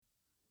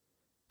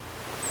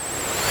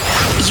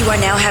You are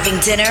now having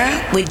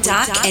dinner with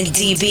Doc and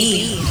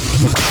DB.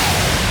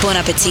 Bon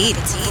appetit.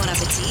 Bon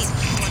appetit.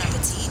 Bon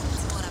appetit.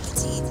 Bon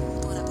appetit.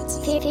 Bon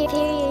appetit.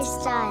 Period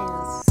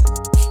Styles.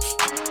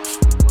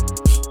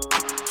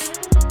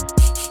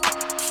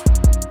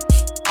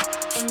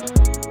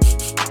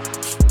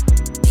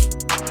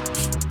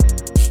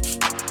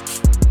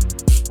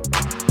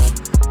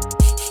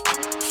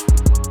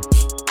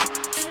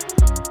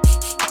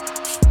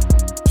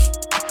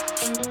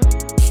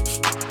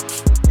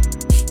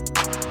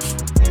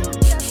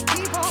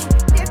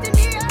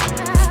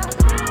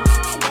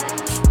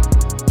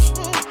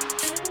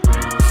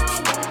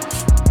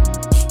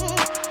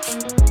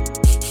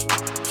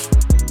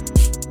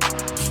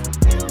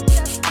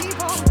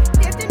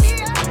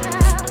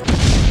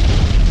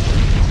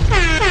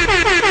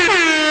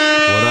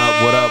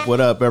 What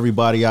up,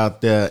 everybody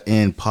out there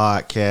in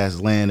podcast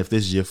land? If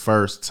this is your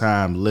first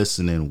time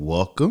listening,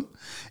 welcome.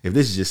 If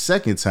this is your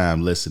second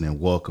time listening,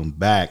 welcome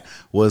back.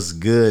 What's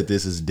good?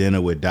 This is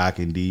Dinner with Doc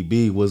and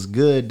DB. What's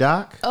good,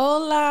 Doc?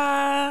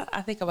 Hola.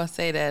 I think I'm going to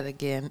say that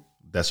again.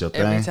 That's your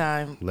thing? Every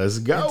time. Let's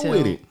go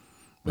with it.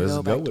 Let's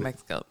go go back to with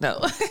Mexico. it.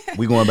 No.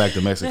 We going back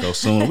to Mexico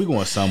soon. We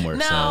going somewhere.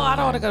 No, soon, I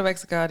don't want to man. go to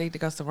Mexico. I need to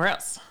go somewhere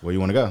else. Where you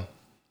want to go?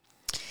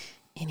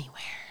 Anywhere.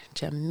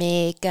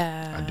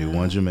 Jamaica. I do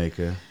want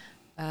Jamaica.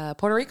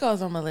 Puerto Rico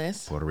is on my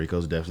list. Puerto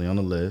Rico's definitely on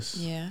the list.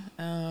 Yeah.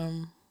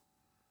 And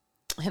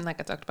like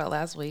I talked about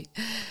last week,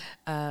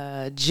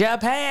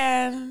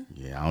 Japan.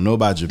 Yeah, I don't know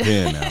about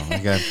Japan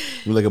now.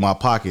 You look at my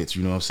pockets,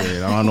 you know what I'm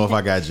saying? I don't know if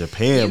I got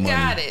Japan You money.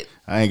 got it.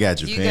 I ain't got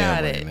Japan You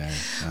got money, it. man.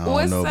 I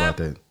don't know about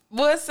that.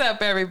 What's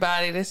up,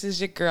 everybody? This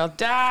is your girl,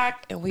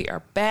 Doc, and we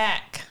are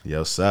back. Yo,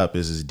 what's up?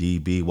 This is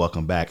DB.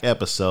 Welcome back.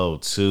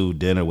 Episode 2,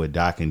 Dinner with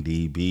Doc and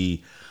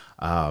DB.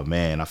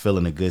 Man, I feel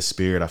in a good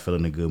spirit. I feel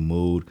in a good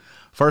mood.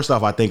 First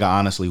off, I think I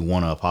honestly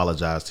want to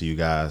apologize to you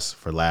guys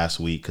for last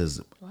week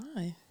because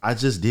Why? I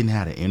just didn't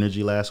have the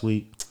energy last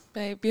week.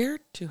 Babe, you're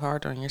too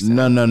hard on yourself.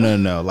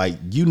 No. Like,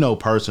 you know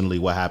personally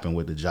what happened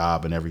with the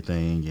job and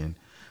everything. And,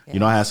 you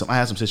know, I had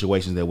some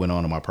situations that went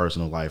on in my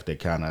personal life that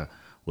kind of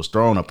was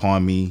thrown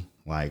upon me,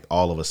 like,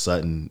 all of a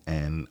sudden.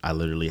 And I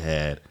literally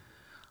had,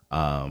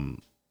 in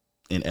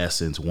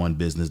essence, one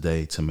business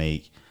day to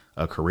make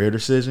a career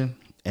decision.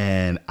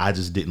 And I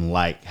just didn't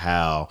like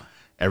how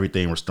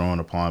everything was thrown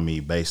upon me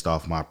based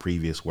off my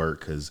previous work.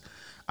 Because,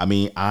 I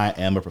mean, I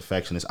am a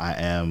perfectionist. I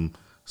am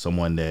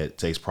someone that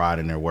takes pride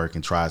in their work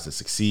and tries to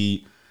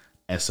succeed.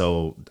 And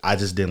so I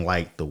just didn't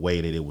like the way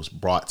that it was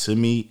brought to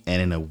me.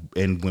 And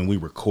when we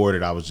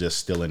recorded, I was just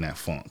still in that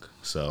funk.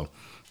 So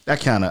I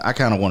kind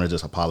of want to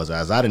just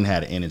apologize. I didn't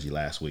have the energy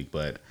last week,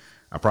 but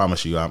I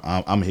promise you,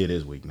 I'm here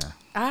this week now.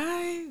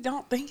 I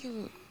don't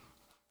think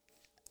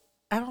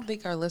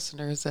our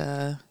listeners,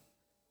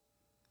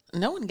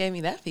 no one gave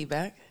me that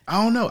feedback.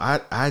 I don't know.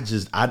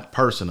 I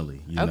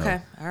personally, Okay.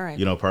 All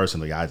right.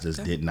 Personally, I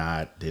just did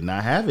not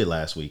have it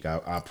last week.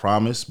 I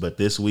promise. But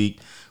this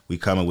week we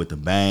coming with the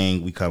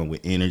bang. We coming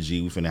with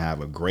energy. We finna have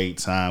a great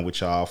time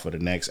with y'all for the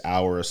next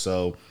hour or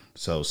so.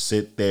 So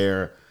sit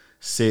there,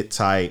 sit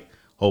tight.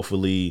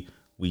 Hopefully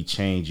we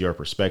change your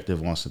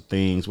perspective on some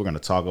things. We're going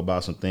to talk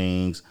about some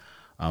things.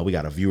 We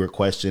got a viewer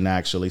question,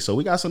 actually. So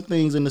we got some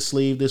things in the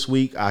sleeve this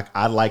week.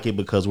 I like it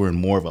because we're in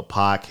more of a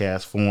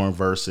podcast form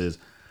versus,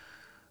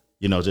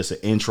 just an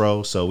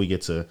intro. So we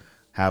get to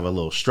have a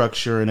little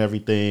structure and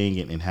everything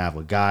and have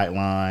a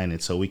guideline.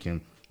 And so we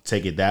can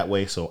take it that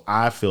way. So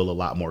I feel a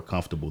lot more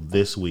comfortable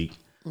this week.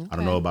 Okay. I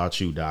don't know about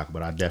you, Doc,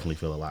 but I definitely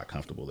feel a lot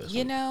comfortable this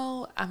week.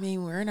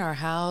 We're in our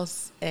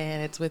house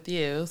and it's with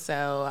you.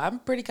 So I'm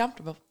pretty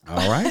comfortable.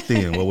 All right,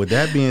 then. Well, with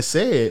that being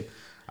said,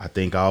 I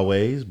think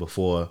always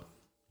before,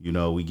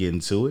 we get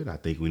into it, I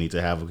think we need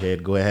to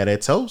go ahead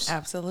and toast.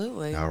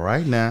 Absolutely. All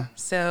right, now.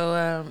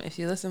 So if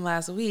you listened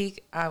last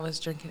week, I was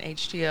drinking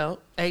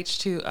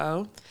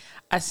H2O.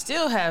 I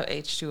still have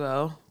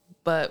H2O,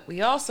 but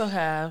we also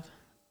have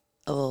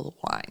a little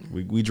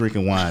wine. We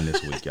drinking wine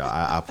this week, y'all.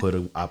 I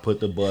put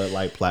the Bud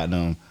Light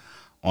Platinum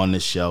on the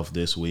shelf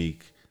this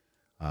week.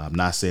 I'm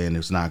not saying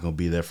it's not going to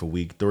be there for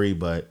week 3,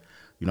 but,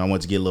 I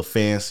want to get a little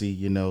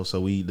fancy, so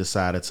we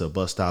decided to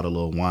bust out a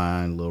little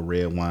wine, a little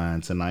red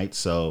wine tonight.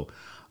 So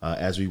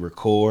as we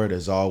record,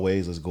 as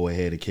always, let's go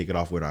ahead and kick it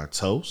off with our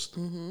toast.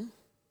 Mm-hmm.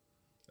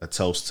 A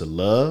toast to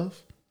love,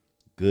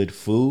 good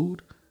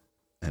food,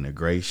 and a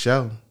great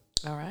show.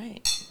 All right.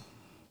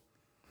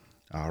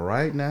 All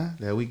right, now,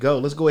 there we go.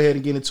 Let's go ahead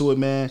and get into it,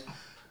 man.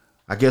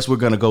 I guess we're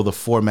going to go the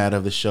format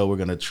of the show. We're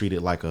going to treat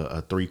it like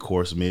a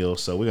 3-course meal.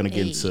 So we're going to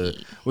get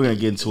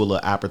into a little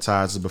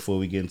appetizer before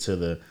we get into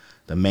the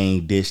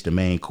main dish, the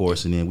main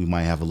course, and then we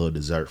might have a little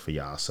dessert for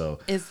y'all. So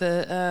Is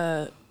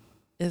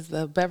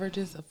the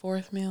beverages a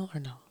fourth meal or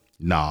no?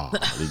 No,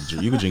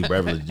 you can drink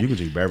beverages. You can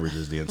drink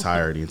beverages the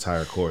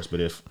entire course.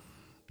 But if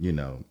you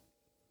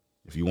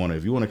want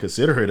to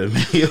consider it a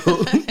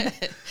meal,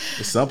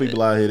 some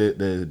people out here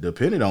that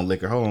depending on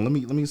liquor. Hold on, let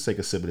me take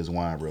a sip of this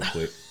wine real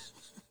quick.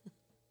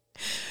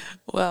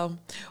 Well,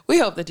 we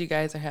hope that you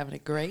guys are having a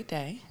great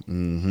day,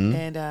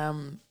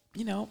 and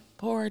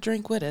pour a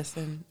drink with us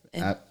and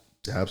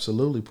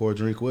absolutely pour a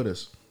drink with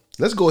us.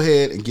 let's go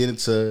ahead and get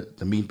into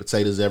the meat and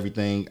potatoes of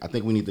everything. I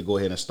think we need to go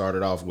ahead and start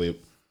it off with,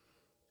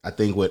 I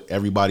think, what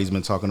everybody's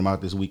been talking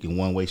about this week in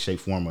one way, shape,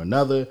 form, or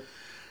another.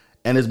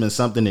 And it's been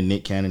something that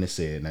Nick Cannon has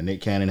said. Now,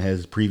 Nick Cannon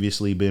has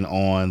previously been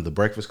on The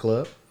Breakfast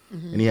Club,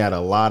 and he had a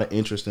lot of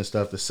interesting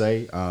stuff to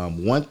say.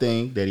 One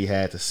thing that he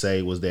had to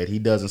say was that he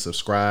doesn't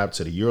subscribe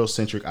to the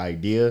Eurocentric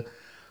idea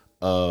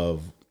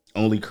of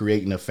only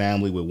creating a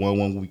family with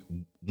one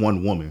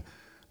woman.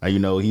 Now, you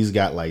know, he's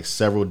got like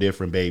several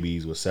different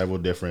babies with several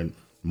different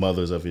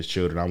mothers of his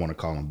children. I want to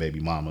call them baby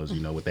mamas,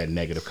 you know, with that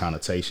negative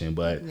connotation.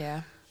 But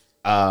Yeah.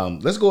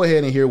 let's go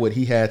ahead and hear what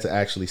he had to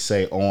actually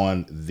say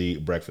on The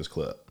Breakfast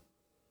Club.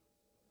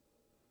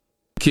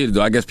 Kids,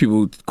 though, I guess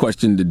people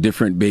question the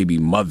different baby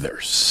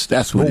mothers.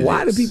 That's what. But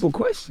why do is. people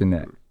question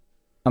that?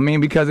 I mean,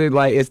 because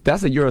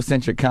that's a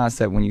Eurocentric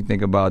concept when you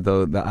think about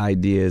the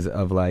ideas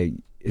of like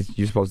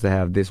you're supposed to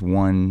have this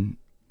one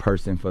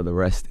person for the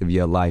rest of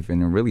your life,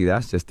 and really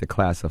that's just a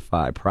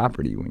classified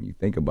property when you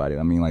think about it.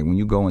 I mean, like when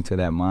you go into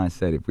that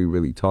mindset, if we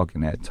really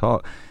talking that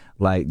talk,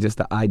 like just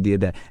the idea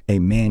that a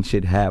man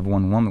should have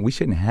one woman, we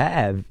shouldn't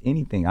have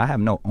anything. I have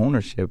no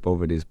ownership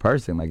over this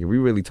person. Like if we're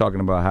really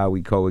talking about how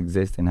we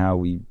coexist and how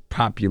we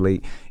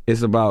populate,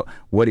 it's about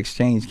what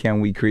exchange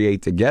can we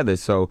create together.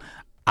 So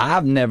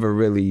I've never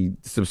really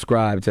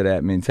subscribed to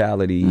that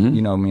mentality.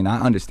 You know what I mean? I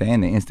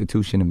understand the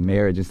institution of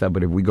marriage and stuff,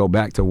 but if we go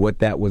back to what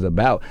that was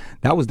about,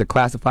 that was the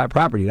classified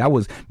property. That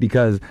was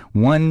because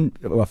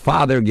a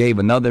father gave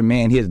another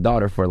man his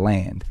daughter for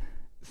land.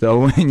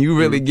 So when you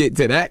really get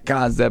to that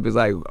concept, it's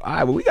like, all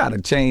right, well, we got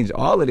to change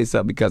all of this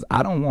up because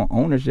I don't want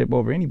ownership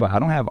over anybody. I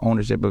don't have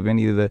ownership of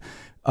any of the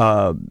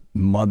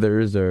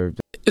mothers or.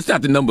 It's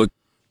not the number.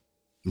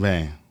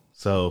 Man,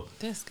 so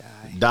This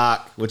guy.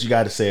 Doc, what you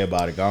got to say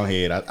about it? Go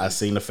ahead. I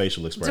seen the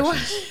facial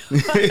expressions.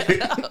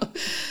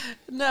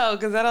 No,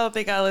 because I don't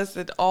think I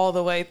listened all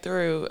the way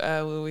through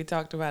when we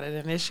talked about it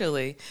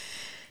initially.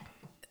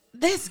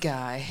 This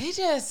guy,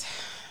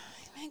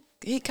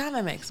 he kind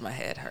of makes my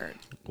head hurt.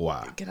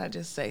 Why? Can I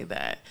just say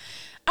that?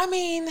 I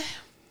mean,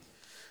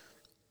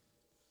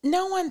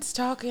 no one's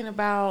talking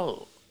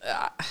about.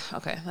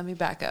 Okay, let me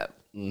back up.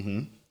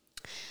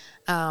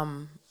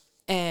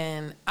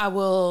 And I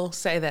will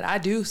say that I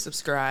do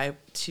subscribe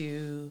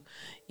to,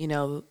 you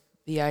know,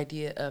 the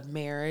idea of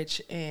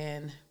marriage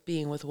and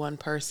being with one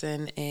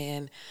person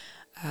and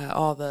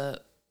all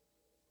the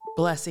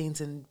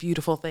blessings and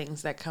beautiful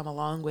things that come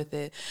along with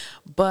it.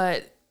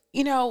 But,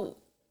 you know,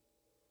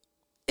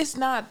 it's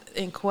not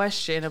in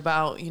question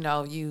about, you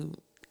know, you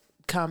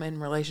come in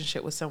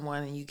relationship with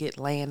someone and you get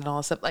land and all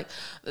that stuff. Like,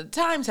 the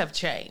times have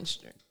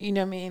changed. You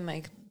know what I mean?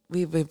 Like,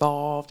 we've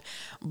evolved.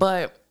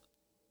 But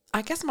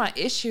I guess my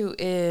issue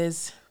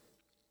is...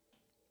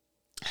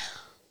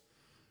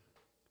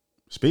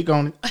 Speak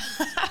on it.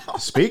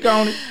 Speak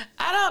on it.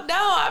 I don't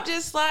know. I'm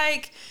just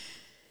like...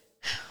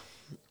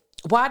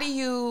 Why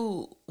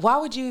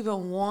would you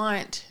even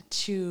want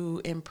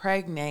to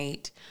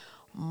impregnate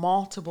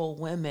multiple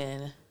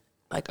women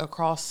like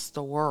across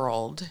the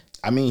world?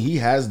 I mean, he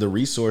has the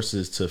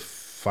resources to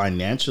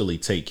financially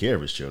take care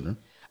of his children.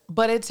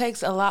 But it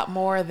takes a lot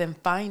more than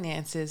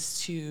finances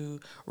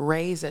to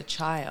raise a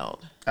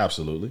child.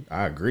 Absolutely.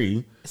 I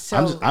agree.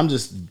 So, I'm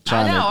just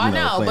trying I to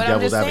know, play but I'm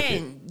devil's just advocate.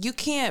 saying you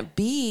can't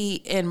be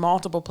in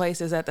multiple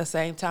places at the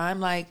same time.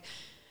 Like,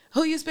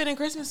 who you spending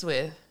Christmas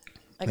with?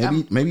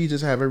 Like, Maybe you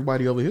just have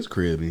everybody over his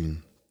crib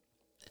and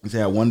just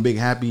have one big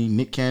happy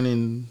Nick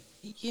Cannon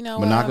you know,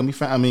 monogamy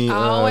family. I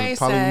always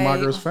say,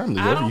 polyamorous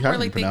family. I Whatever don't you have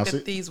really to think pronounce that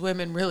it. these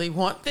women really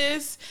want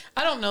this.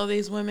 I don't know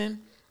these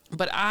women,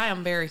 but I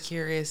am very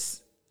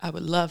curious. I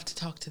would love to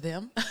talk to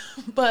them,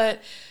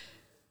 but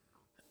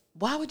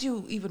why would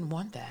you even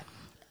want that?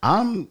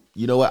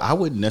 You know what? I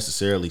wouldn't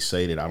necessarily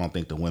say that I don't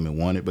think the women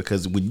want it,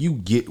 because when you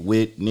get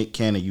with Nick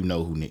Cannon, you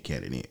know who Nick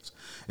Cannon is.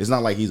 It's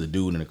not like he's a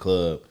dude in the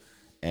club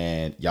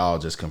and y'all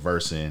just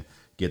conversing,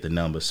 get the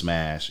number,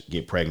 smash,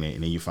 get pregnant,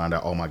 and then you find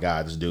out, oh my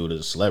God, this dude is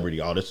a celebrity.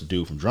 Oh, this is a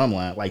dude from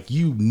Drumline. Like,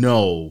 you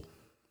know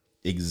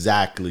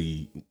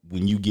exactly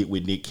when you get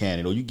with Nick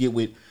Cannon or you get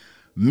with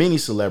many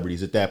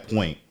celebrities at that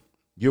point,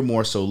 you're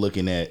more so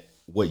looking at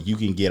what you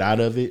can get out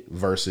of it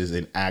versus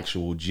an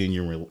actual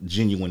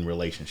genuine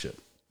relationship.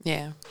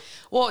 Yeah.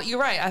 Well, you're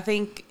right. I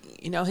think,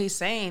 you know, he's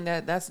saying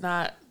that that's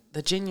not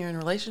the genuine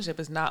relationship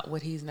is not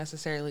what he's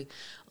necessarily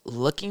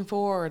looking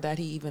for or that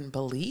he even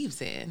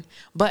believes in.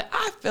 But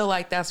I feel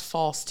like that's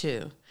false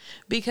too,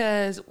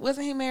 because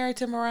wasn't he married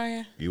to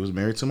Mariah? He was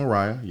married to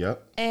Mariah.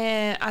 Yep.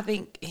 And I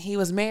think he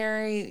was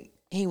married.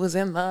 He was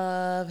in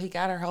love. He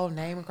got her whole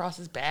name across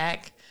his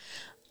back.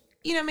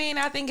 You know what I mean?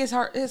 I think his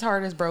heart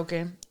is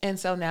broken. And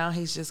so now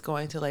he's just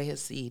going to lay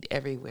his seed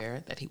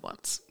everywhere that he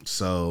wants.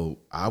 So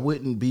I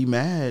wouldn't be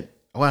mad.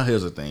 Well,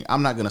 here's the thing.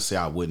 I'm not going to say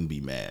I wouldn't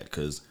be mad,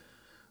 because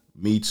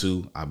me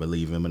too, I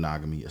believe in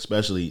monogamy,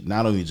 especially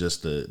not only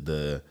just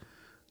the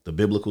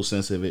biblical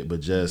sense of it, but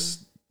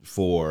just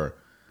for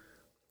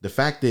the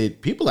fact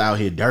that people out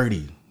here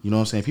dirty. You know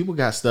what I'm saying? People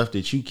got stuff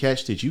that you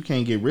catch that you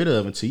can't get rid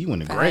of until you in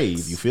the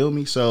grave. You feel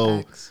me?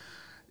 So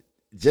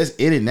just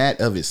in and that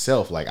of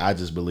itself, like, I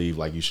just believe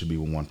like you should be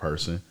with one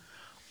person.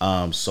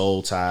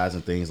 soul ties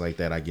and things like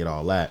that. I get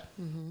all that,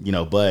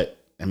 but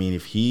I mean,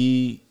 if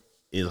he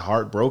is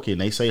heartbroken,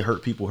 they say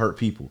hurt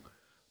people,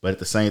 but at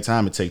the same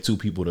time, it takes two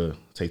people to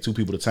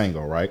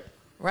tango, right?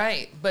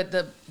 Right. But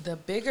the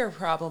bigger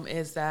problem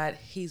is that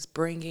he's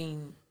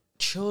bringing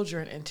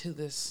children into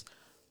this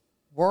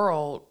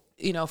world,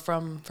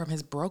 from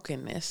his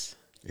brokenness.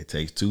 It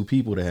takes two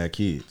people to have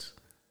kids.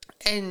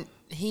 And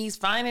he's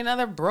finding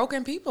other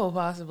broken people,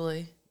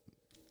 possibly.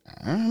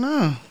 I don't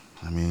know.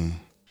 I mean,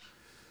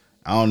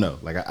 I don't know.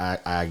 Like,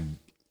 I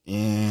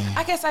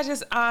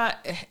guess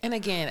and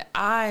again,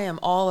 I am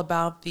all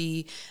about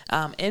the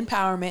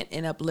empowerment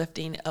and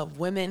uplifting of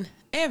women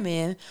and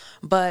men,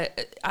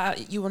 but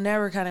you will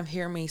never kind of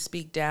hear me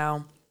speak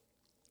down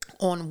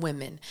on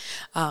women.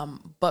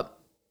 But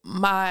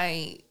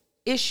my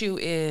issue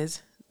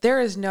is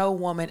there is no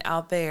woman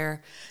out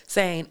there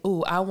saying,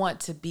 "Ooh, I want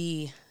to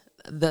be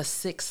the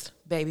 6th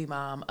baby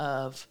mom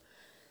of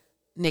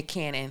Nick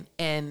Cannon,"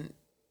 and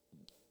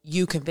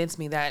you convince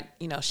me that,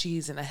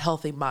 she's in a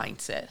healthy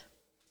mindset.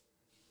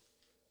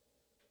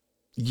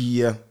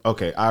 Yeah.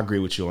 Okay. I agree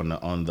with you on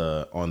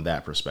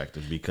that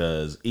perspective,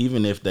 because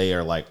even if they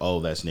are like,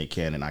 oh, that's Nick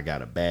Cannon, I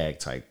got a bag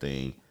type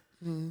thing,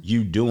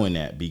 you doing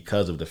that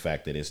because of the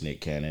fact that it's Nick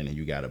Cannon and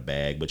you got a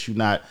bag, but you're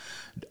not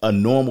a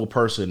normal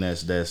person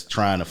that's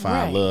trying to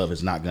find love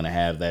is not going to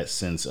have that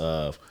sense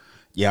of,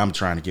 yeah, I'm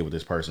trying to get with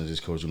this person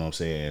just because, I'm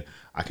saying,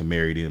 I can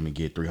marry them and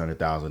get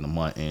 $300,000 a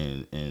month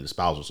and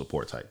spousal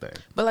support type thing.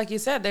 But like you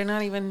said, they're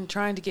not even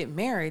trying to get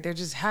married. They're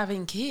just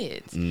having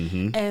kids.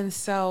 And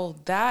so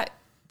that,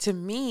 to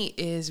me,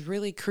 is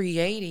really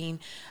creating,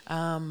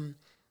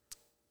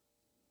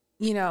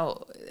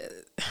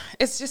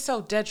 it's just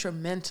so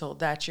detrimental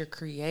that you're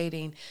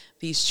creating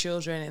these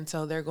children. And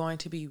so they're going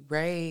to be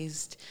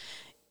raised,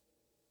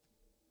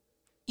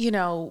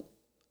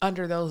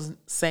 under those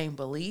same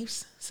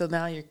beliefs. So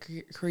now you're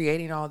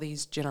creating all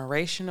these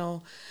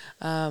generational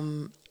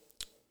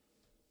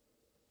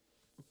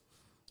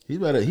he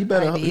better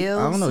ideals.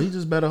 I don't know, he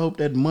just better hope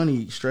that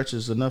money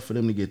stretches enough for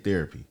them to get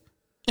therapy.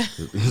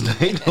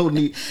 they gonna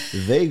need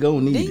it. They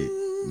gonna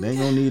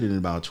need it in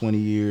about 20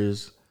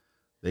 years.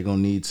 They're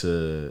gonna need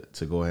to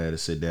go ahead and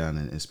sit down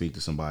and speak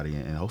to somebody,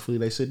 and hopefully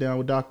they sit down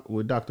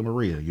with Dr.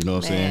 Maria. You know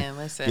what I'm saying?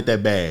 Listen, get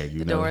that bag.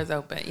 The door is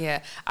open.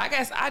 Yeah, I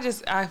guess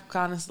I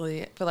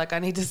honestly feel like I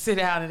need to sit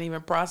down and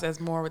even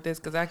process more with this,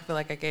 because I feel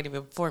like I can't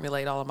even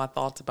formulate all of my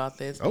thoughts about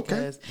this.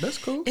 Okay, that's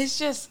cool. It's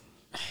just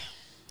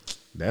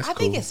I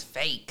think it's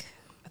fake.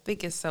 I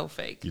think it's so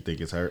fake. You think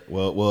it's hurt?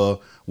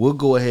 Well, we'll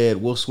go ahead.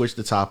 We'll switch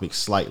the topic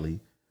slightly.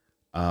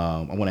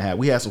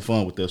 We had some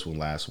fun with this one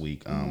last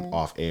week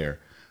off air.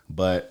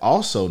 But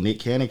also,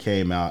 Nick Cannon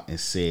came out and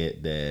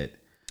said that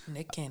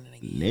Nick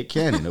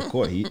Cannon, of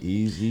course,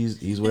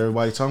 he's what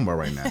everybody's talking about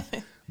right now.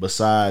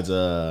 Besides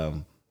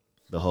the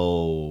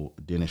whole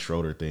Dennis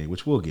Schroeder thing,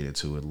 which we'll get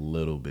into a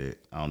little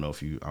bit. I don't know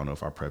if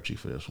I prepped you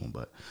for this one,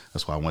 but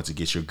that's why I want to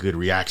get your good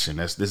reaction.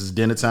 This is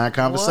dinner time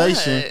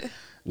conversation. What?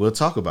 We'll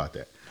talk about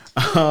that.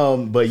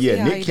 But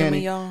yeah, Nick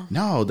Cannon. Y'all?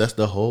 No, that's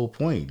the whole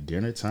point.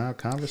 Dinner time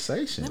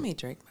conversation. Let me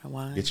drink my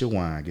wine. Get your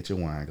wine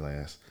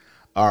glass.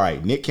 All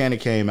right, Nick Cannon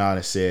came out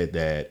and said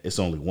that it's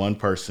only one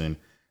person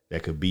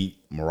that could beat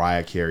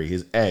Mariah Carey,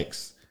 his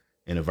ex,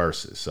 in a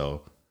versus.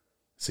 So,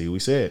 see what we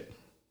said.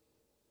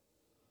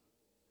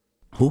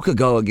 Who could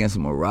go against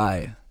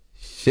Mariah?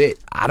 Shit,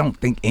 I don't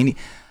think any.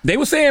 They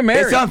were saying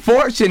Mary. It's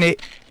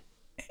unfortunate,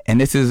 and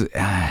this is,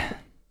 and I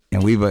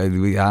don't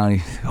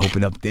even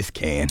open up this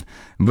can,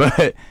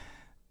 but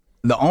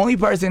the only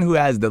person who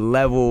has the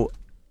level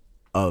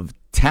of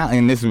talent,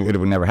 and this would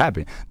never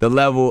happen, the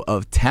level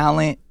of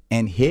talent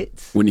and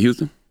hits. Whitney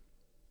Houston?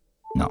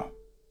 No,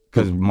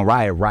 because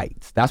Mariah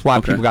writes. That's why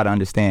people got to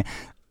understand.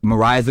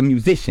 Mariah's a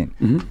musician.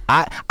 Mm-hmm.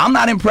 I'm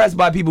not impressed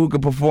by people who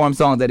can perform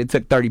songs that it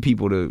took 30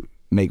 people to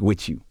make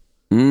with you.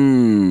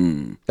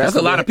 That's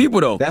a lot of people,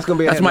 though. That's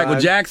Michael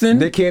Jackson.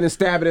 They can't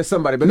stab it at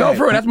somebody. But no,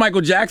 for real, that's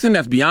Michael Jackson.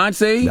 That's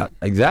Beyonce. Yeah,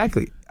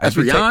 exactly. That's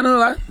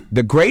Rihanna.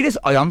 The greatest,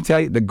 I'm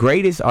telling you, the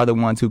greatest are the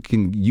ones who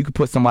you can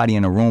put somebody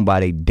in a room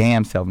by their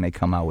damn self and they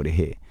come out with a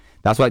hit.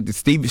 That's why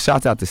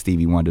shouts out to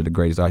Stevie Wonder, the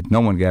greatest artist. No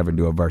one could ever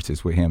do a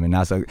versus with him, and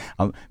that's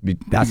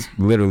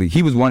literally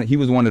he was one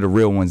of the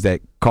real ones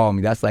that called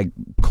me. That's like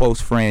close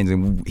friends,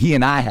 and he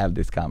and I have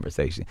this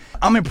conversation.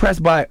 I'm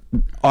impressed by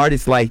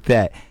artists like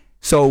that.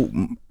 So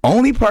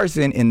only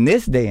person in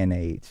this day and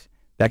age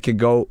that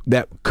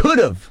could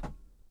have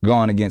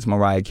gone against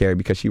Mariah Carey,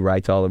 because she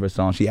writes all of her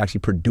songs, she actually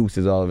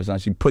produces all of her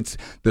songs, she puts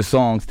the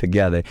songs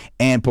together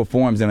and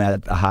performs them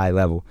at a high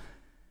level.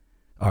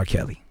 R.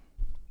 Kelly.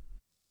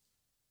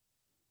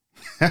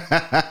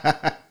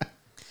 The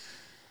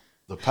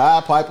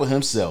Pied Piper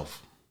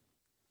himself.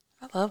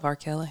 I love R.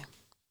 Kelly.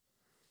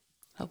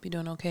 Hope you're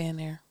doing okay in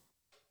there.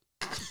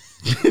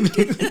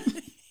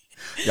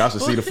 Y'all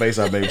should see the face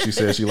I made. She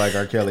said she like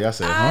R. Kelly. I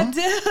said, huh? I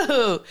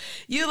do.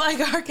 You like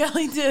R.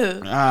 Kelly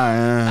too.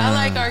 I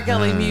like R.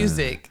 Kelly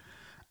music.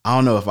 I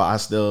don't know if I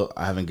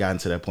haven't gotten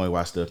to that point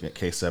where I still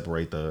can't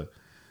separate the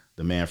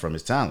man from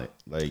his talent.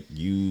 Like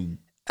you.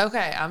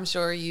 Okay, I'm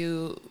sure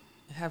you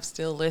have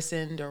still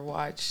listened or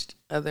watched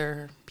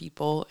other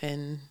people,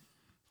 and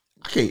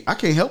I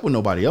can't help what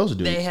nobody else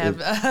do. they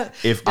have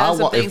If done I some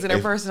walk, things in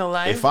their personal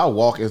life. if I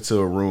walk into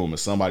a room and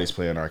somebody's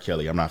playing R.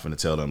 Kelly, I'm not going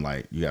to tell them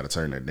like you got to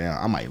turn that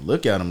down. I might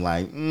look at them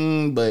like,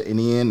 but in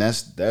the end,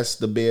 that's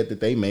the bed that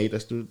they made.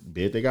 That's the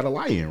bed they got to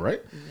lie in,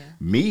 right? Yeah.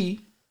 Me,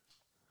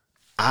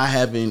 I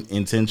haven't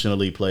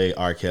intentionally played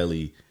R.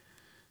 Kelly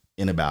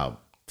in about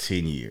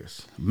 10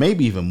 years,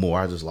 maybe even more.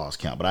 I just lost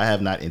count, but I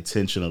have not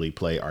intentionally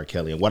played R.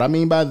 Kelly. And what I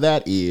mean by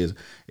that is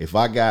if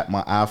I got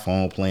my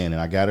iPhone playing and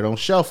I got it on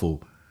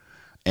shuffle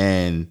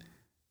and,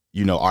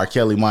 R.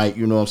 Kelly might,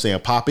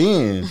 pop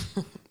in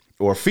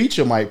or a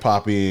feature might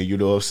pop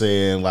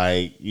in,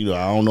 like, I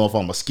don't know if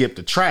I'm going to skip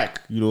the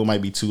track, it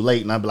might be too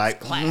late. And I'd be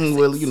like,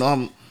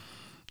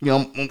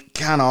 I'm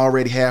kind of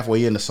already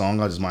halfway in the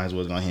song. I just might as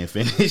well go ahead and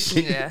finish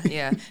it.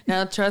 Yeah.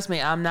 Now, trust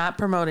me, I'm not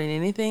promoting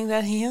anything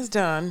that he has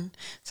done.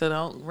 So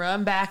don't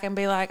run back and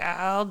be like,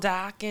 oh,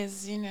 Doc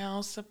is,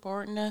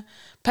 supporting a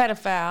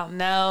pedophile.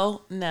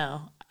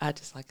 No. I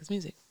just like his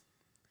music.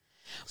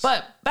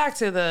 But back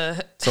to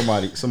the...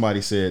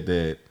 Somebody said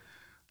that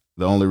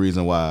the only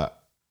reason why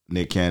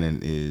Nick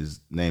Cannon is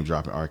name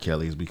dropping R.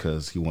 Kelly is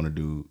because he want to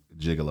do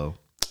Gigolo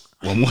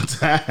one more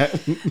time.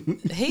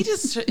 He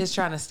just is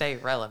trying to stay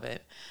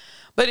relevant.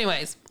 But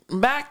anyways,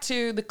 back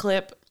to the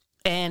clip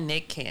and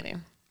Nick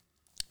Cannon.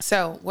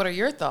 So what are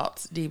your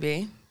thoughts,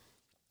 DB?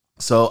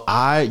 So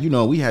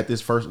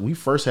we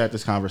first had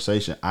this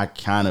conversation. I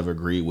kind of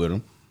agreed with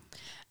him.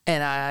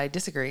 And I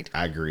disagreed.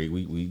 I agreed.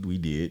 We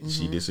did. Mm-hmm.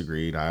 She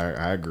disagreed.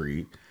 I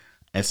agreed.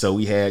 And so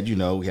we had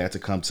to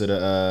come to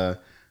the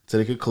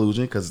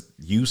conclusion because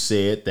you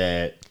said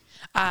that.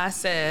 I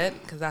said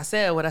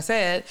what I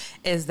said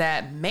is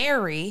that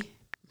Mary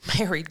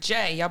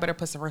J, y'all better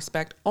put some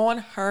respect on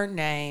her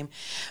name.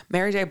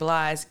 Mary J.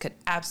 Blige could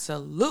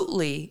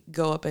absolutely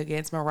go up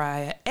against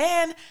Mariah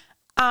and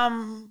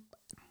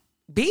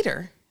beat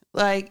her.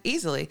 Like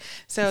easily.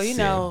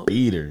 So,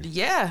 beat her.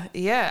 Yeah.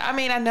 I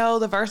mean, I know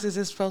the Versus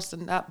is supposed to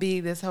not be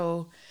this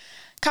whole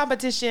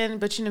competition,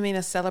 but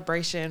a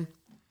celebration.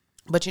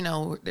 But,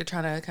 they're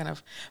trying to kind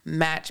of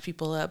match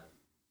people up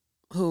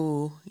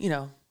who,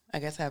 I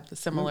guess have the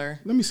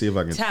similar Let me see if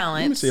I can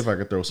talents. Let me see if I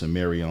can throw some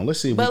Mary on. Let's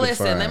see if we can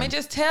listen, find. let me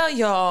just tell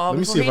y'all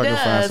before he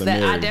does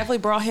that I definitely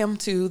brought him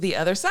to the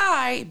other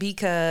side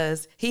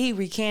because he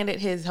recanted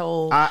his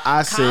whole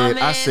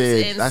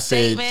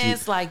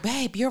statements like,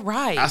 babe, you're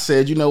right. I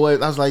said, you know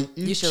what? I was like,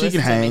 she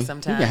can hang. Me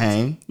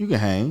sometimes. You can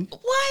hang.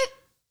 What?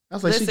 I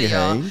was like, listen, she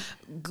can hang.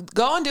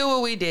 Go and do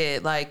what we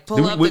did. Like,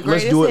 pull up the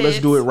greatest hits. Let's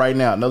do it right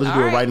now. No, let's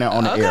do it right now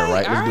on the air,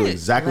 right? Let's do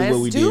exactly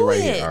what we did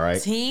right here, all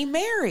right? Team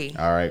Mary.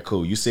 All right,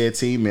 cool. You said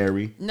Team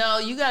Mary. No,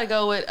 you got to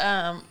go with...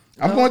 I'm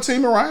going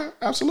Team Mariah.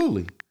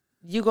 Absolutely.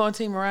 You going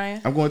Team Mariah?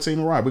 I'm going Team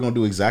Mariah. We're going to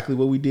do exactly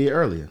what we did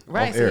earlier.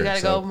 Right, so you got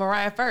to go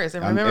Mariah first.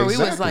 And remember, we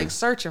was like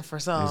searching for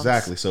songs.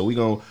 Exactly. So we're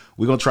gonna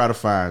try to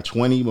find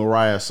 20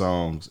 Mariah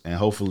songs, and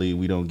hopefully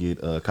we don't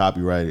get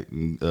copyrighted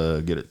and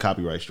get a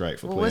copyright strike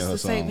for playing her songs.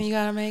 What's the statement you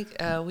got to make?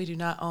 We do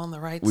not own the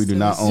rights. We do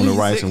not own the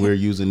rights, and we're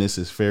using this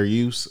as fair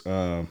use.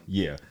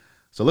 Yeah.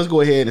 So let's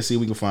go ahead and see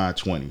if we can find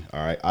 20. All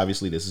right.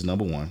 Obviously, this is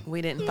number one.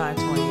 We didn't find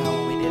 20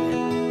 when we did it.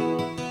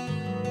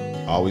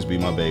 Always Be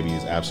My Baby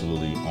is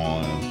absolutely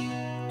on.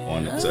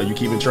 So are you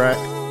keeping track?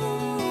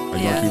 Are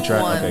you gonna keep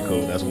track? One. Okay,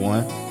 cool. That's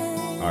one.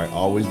 All right,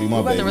 Always Be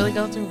My Baby. About to really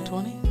go through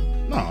 20?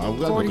 No,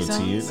 we gotta go through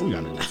 10. We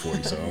gotta go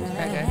 40 songs.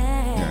 Okay.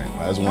 All right,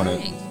 that's one.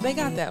 They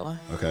got that one.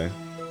 Okay.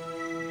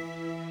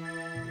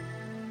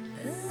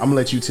 I'm gonna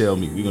let you tell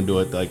me. We're gonna do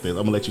it like this.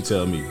 I'm gonna let you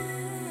tell me.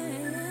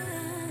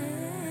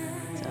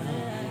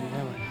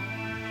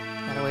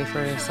 Gotta wait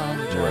for the song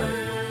to drop.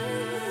 Right.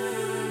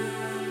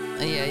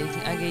 Yeah,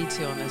 I gave you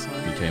 2 on this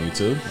one. You gave me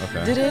 2?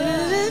 Okay.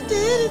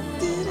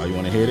 Oh, you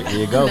want to hit it?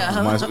 Here you go. No.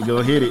 You might as well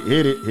go hit it.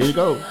 Hit it. Here you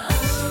go. All right,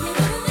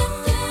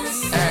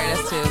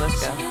 that's 2.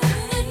 Let's go. I'm going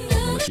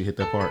to let you hit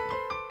that part.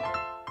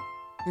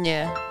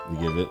 Yeah. You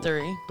give it?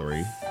 3.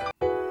 3.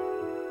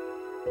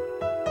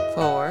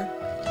 4.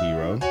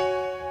 Hero.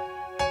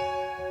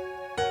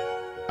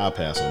 I'll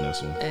pass on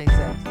this one.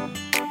 Exactly.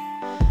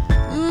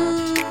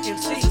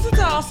 This is a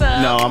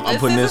toss-up. No, I'm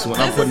putting this one.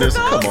 I'm putting this.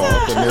 Come on,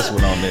 I'm putting this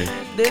one on there.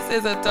 This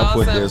is a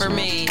toss-up for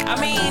me. I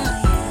mean,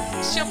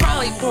 she'll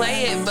probably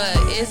play it, but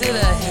is it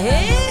a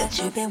hit?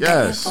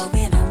 Yes. All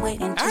right.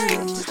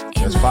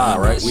 That's 5,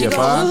 right? We at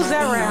 5. Lose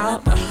that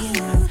round.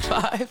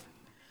 5.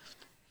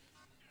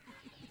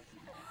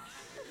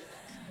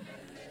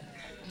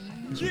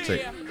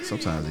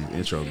 Sometimes these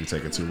intros be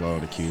taking too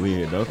long to cue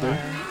in, don't they?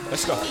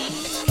 Let's go.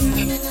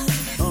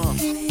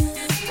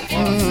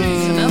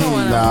 Another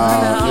one.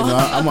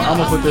 Nah, I'm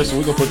gonna put this.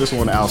 We're gonna put this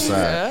one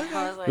outside.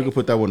 Yeah. We can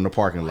put that one in the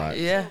parking lot.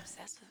 Yeah.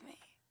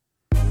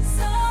 No,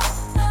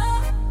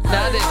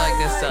 I didn't like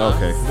this song.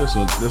 Okay, this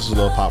is a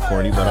little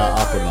popcorny, but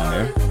I'll put it on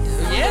there.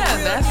 Yeah,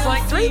 that's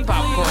like 3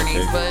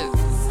 popcornies, but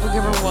we'll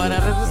give her 1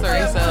 out of the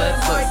 3, so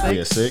that's like 6. We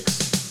at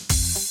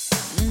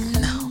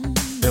 6. No.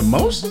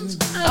 Emotions?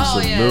 Oh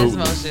yeah, it's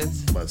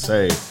Emotions. But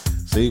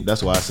see,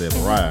 that's why I said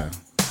Mariah.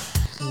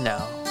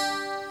 No.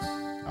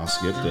 I'll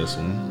skip this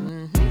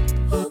one.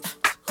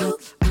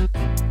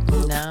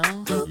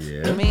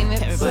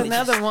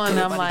 another one.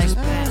 I'm like,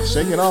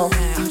 Shake It Off.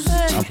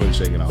 I'm putting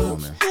Shake It Off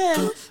on there.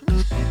 yeah.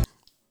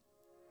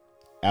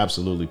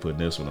 Absolutely putting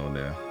this one on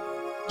there.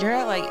 You're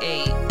at like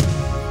 8,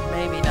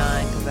 maybe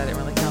 9, because I didn't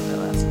really count that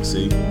last one.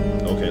 See?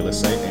 Okay, let's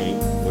say 8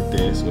 with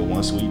this, with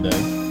One Sweet Day.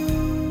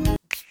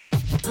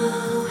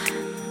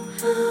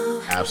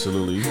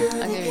 Absolutely.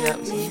 I gave you that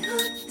one.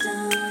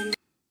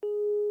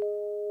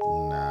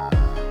 Nah.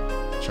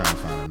 Trying to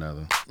find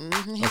another.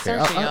 He's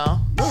searching, y'all.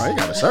 All right, you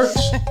gotta search.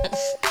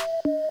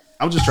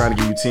 I'm just trying to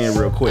give you 10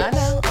 real quick. I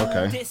know.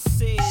 Okay.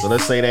 So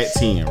let's say that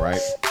 10,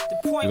 right?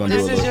 We're gonna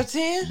This do a is little, your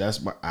 10?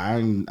 That's my.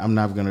 I'm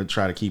not gonna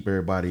try to keep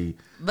everybody.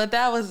 But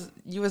that was,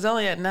 you was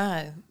only at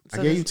 9. I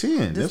gave you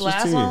 10. This This was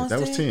last 10. one was That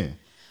was 10? 10.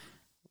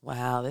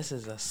 Wow, this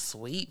is a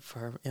sweep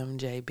for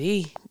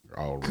MJB.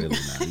 Oh really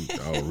now?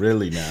 Oh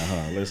really now?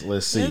 Huh?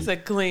 Let's see. It's a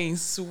clean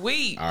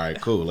sweep. All right,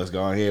 cool. Let's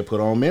go ahead and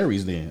put on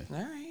Mary's then. All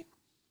right.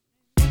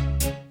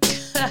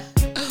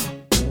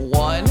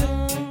 1,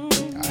 All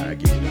right,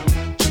 give it up.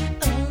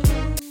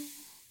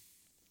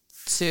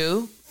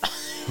 2.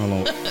 Hold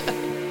on.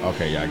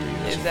 Okay, y'all give me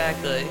this.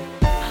 Exactly.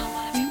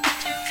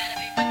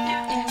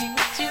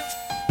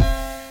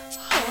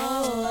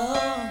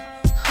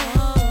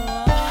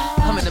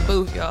 I'm in the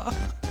booth, y'all.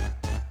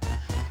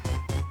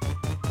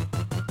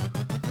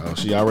 Oh,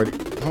 she already.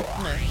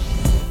 Oh,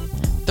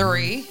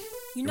 3.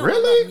 You know Really?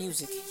 I love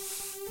music.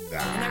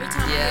 And every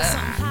time I hear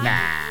something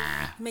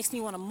hot, it makes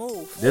me want to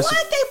move. this.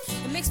 What?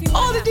 It makes me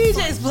All want the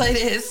DJs play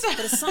this. But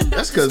it's something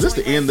That's because this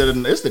the end of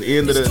the. It's the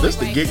end of the. This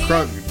the get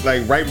crunk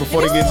like right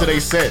before they get to their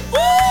set.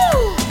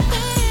 Woo!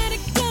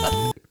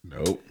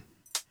 Nope.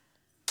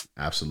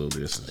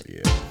 Absolutely, this is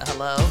yeah.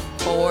 Hello.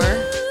 4.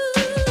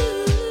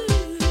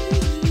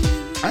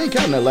 I ain't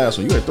counting that last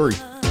one. You had 3.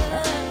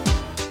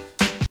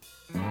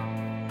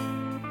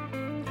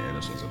 Yeah,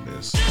 this one's a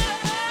miss.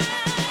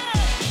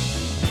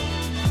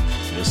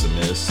 This a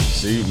miss.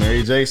 See,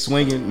 Mary J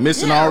swinging,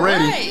 missing Yeah,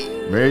 already. right.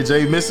 Mary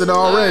J missing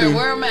All already. right,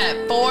 where am I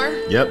at? 4.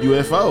 Yep,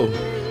 UFO.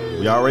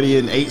 We already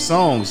in 8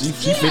 songs. She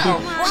 50.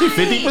 right. She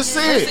 50%.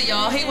 Listen,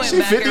 y'all, he went She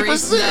back and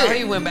 50%.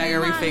 he went back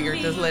and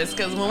refigured this list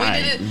because when we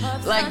did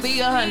it, like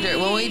B100,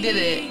 when we did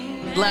it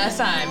last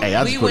time, Hey,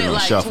 I just we put it went on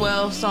like shuffle.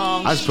 12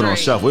 songs. I just put on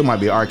straight. shuffle. It might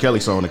be an R.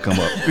 Kelly song to come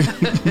up.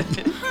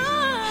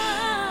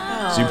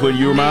 So you putting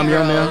You Remind Me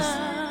on there?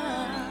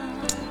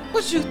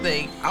 What you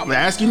think? I'm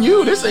asking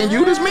you. This ain't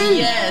you. This me.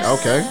 Yes.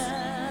 Okay.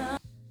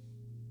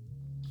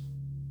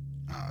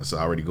 It's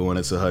already going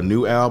into her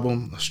new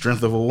album,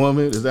 Strength of a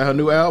Woman. Is that her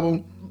new album?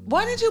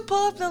 Why did you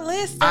pull up the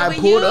list? That I we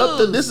pulled up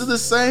used? this is the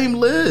same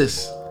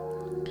list.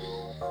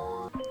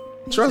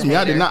 Trust me,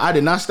 I did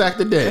not stack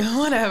the deck.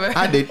 Whatever.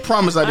 I did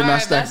promise I did All not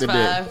right, stack that's the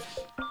deck. 5.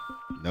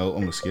 No, I'm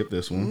gonna skip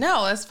this one.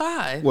 No, that's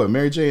 5. What,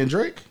 Mary J and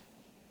Drake?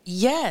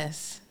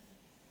 Yes.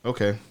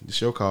 Okay, it's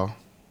your call.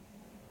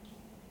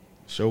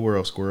 Show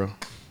world squirrel.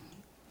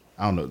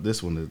 I don't know.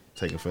 This one is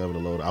taking forever to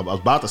load. I was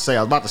about to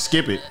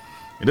skip it.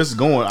 And this is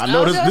going. I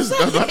know I was this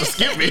gonna I was about to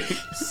skip it.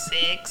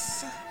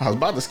 6. I was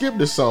about to skip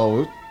this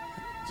song.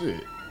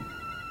 Shit.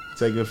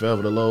 Taking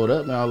forever to load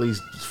up now. All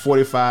these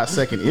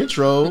 45-second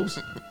intros.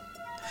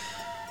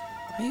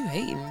 Why you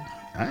hating?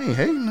 I ain't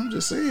hating. I'm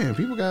just saying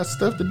people got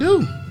stuff to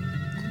do.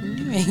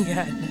 You ain't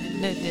got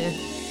nothing to do.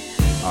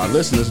 Our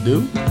listeners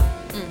do.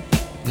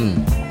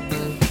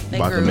 They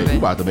We grooving.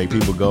 about to make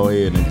people go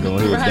ahead and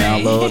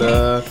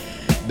Right.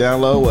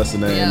 download what's the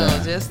name Yo,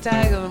 now? just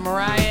tag them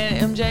Mariah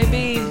and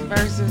MJB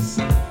versus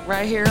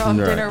right here on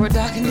Right. Dinner with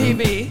Doc and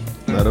DB.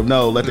 Let them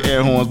know. Let the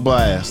air horns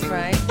blast.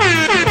 Right.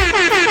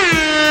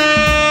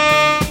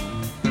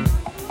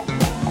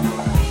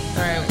 All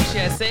right, she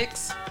had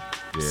 6.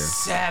 Yeah.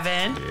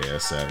 7. Yeah,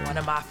 7. One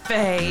of my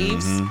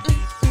faves.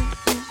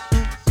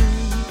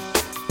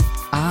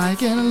 I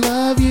can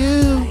love you.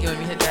 You want me to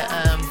hit that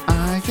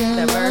I can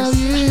That verse.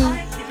 you.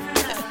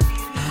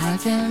 I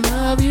can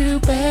love you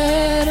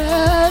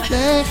better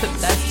than.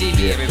 that's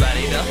DB,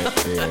 everybody though.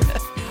 Yeah.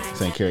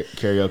 Saying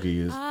karaoke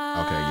is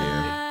okay.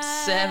 Yeah.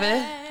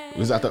 7.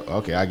 Was I thought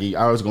okay?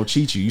 I was gonna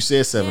cheat you. You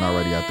said 7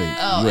 already. I think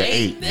Oh, you at 8.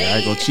 8. Yeah, I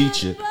ain't gonna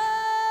cheat you.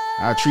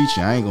 I'll treat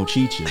you. I ain't gonna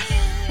cheat you.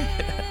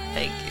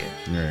 Thank you.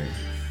 All right.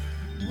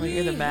 Well,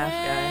 you're the math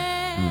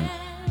guy.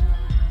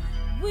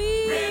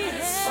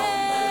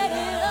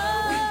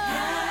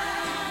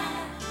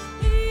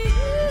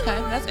 Okay,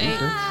 that's 8.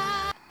 Yeah.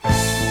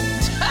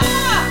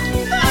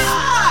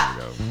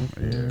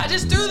 I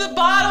just threw the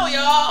bottle,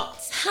 y'all.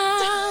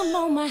 Time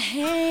on my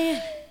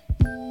hand.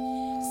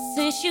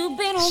 Since you've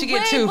been She get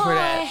away, 2 for boy.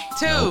 that.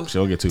 2. Nope, she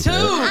don't get 2 for that.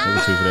 2. She don't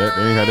get 2 for that.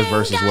 They ain't how this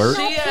verses work.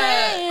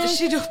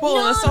 She just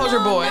pulling a Soldier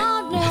Boy.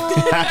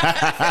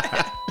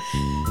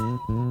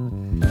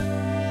 That's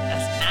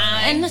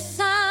 9. And the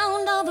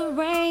sound of the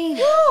rain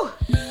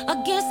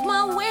against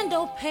my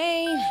window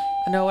pane.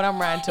 I know what I'm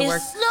riding to work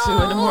It's 2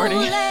 in the morning.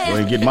 slowly, Go ahead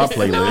and get my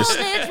playlist.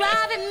 slowly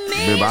driving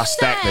me Remember, I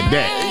stacked the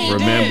deck. insane.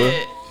 Remember?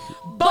 Did.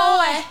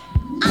 Boy,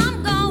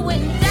 I'm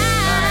going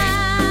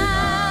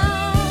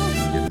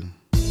down.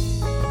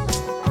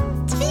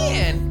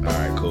 10. All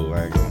right, cool. I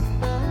ain't gonna.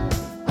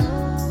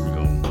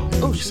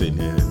 You gonna be sitting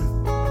here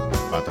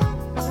about to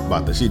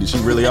about to, she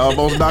really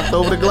almost knocked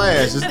over the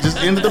glass. Just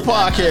ended the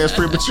podcast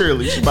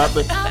prematurely. She about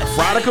to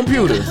fry the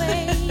computer.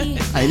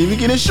 I ain't even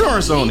get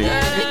insurance on it.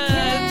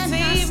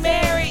 Team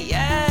Mary,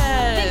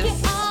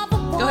 yes.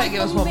 Go ahead,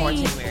 give us one more,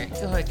 Team Mary.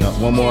 Go ahead, give us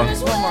One more.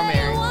 one more,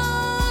 Mary.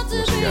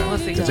 What she got?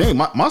 What's he 'Cause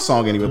got? my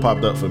song ain't even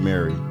popped up for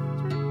Mary.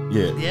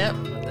 Yeah. Yep,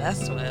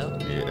 that's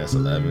 12. Yeah, that's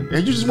 11.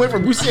 And you just went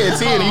from, we said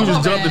 10 and you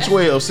just jumped to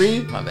 12.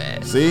 See? My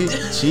bad. See?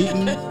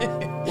 Cheating.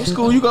 What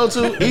school you go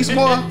to?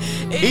 Eastmore?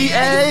 EA?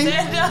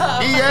 Stand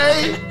up.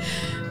 EA?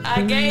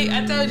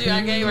 I told you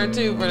I gave her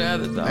 2 for the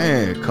other song.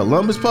 Man,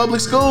 Columbus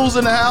Public Schools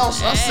in the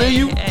house. I see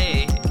you.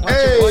 Hey, watch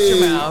Hey.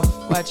 your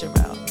mouth. Watch your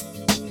mouth.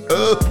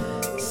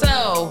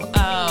 So,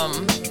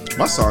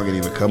 My song ain't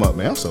even come up,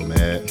 man. I'm so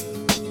mad.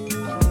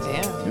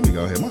 damn, Here we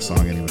go. Here, my song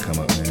ain't even come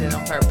up, did it man.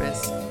 on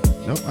purpose.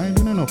 Nope, I ain't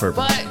doing that on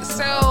purpose. But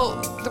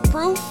so the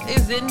proof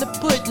is in the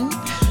pudding,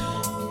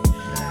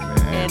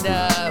 Man,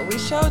 and we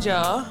showed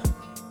y'all.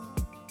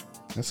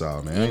 that's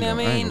all, man. You know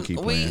what I I ain't mean? gonna keep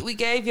playing. We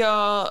gave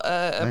y'all ain't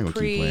a gonna keep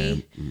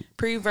playing.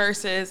 pre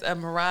verses of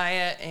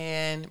Mariah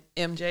and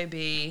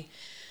MJB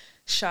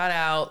shot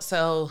out.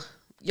 So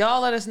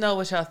y'all let us know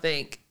what y'all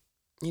think.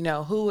 You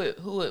know, who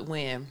would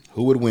win?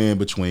 Who would win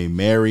between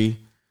Mary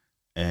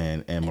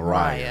and Mariah?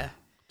 Mariah.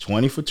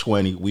 20 for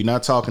 20. We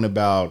not talking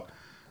about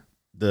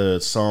the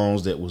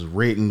songs that was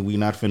written. We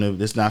not finna.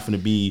 This not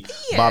finna be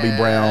Bobby Yeah.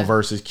 Brown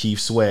versus Keith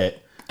Sweat.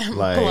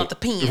 Like, Pull out the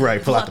pen.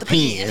 Right, pull out the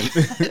pen.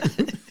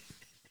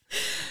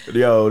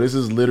 Yo, this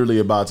is literally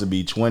about to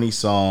be 20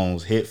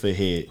 songs hit for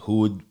hit.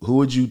 Who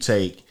would you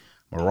take,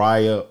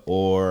 Mariah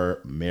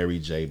or Mary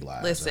J.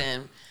 Blige?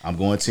 Listen, I'm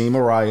going Team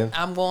Mariah.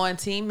 I'm going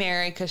Team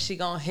Mary because she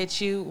gonna hit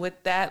you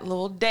with that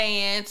little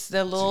dance,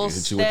 the little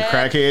Hit you with the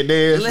step. crackhead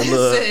dance.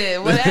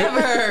 Listen,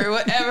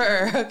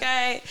 whatever,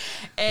 okay?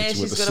 And Hit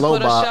you with she's the gonna slow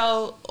put bop. a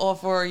show on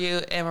for you,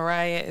 and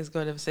Mariah is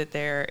gonna sit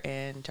there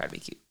and try to be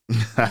cute.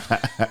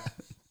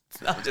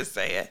 I'm just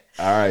saying.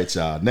 All right,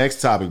 y'all.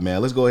 Next topic,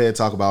 man. Let's go ahead and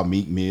talk about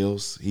Meek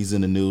Mills. He's in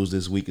the news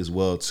this week as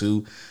well,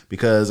 too,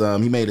 because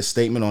he made a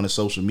statement on his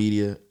social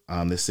media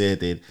that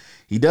said that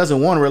he doesn't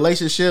want a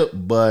relationship,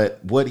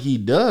 but what he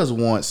does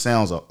want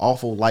sounds an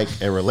awful like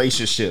a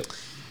relationship.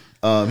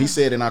 He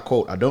said, and I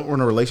quote, "I don't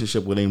want a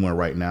relationship with anyone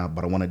right now,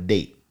 but I want a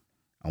date.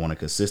 I want a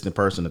consistent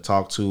person to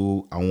talk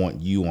to. I want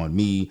you on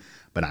me,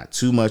 but not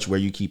too much where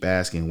you keep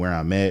asking where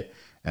I'm at.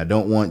 I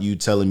don't want you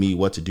telling me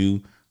what to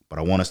do, but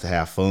I want us to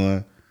have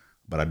fun.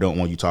 But I don't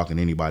want you talking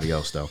to anybody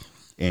else, though."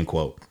 End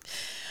quote.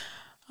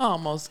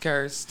 Almost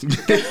cursed.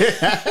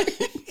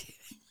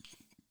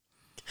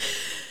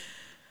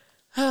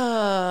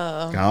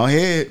 Go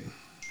ahead.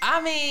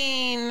 I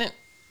mean,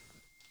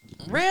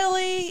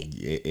 really?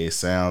 It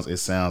sounds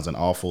an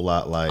awful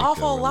lot like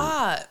Awful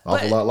lot.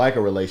 Awful lot like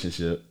a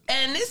relationship.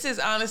 And this is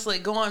honestly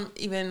going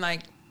even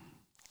like,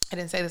 I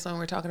didn't say this when we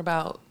were talking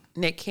about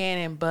Nick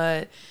Cannon,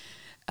 but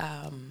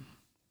I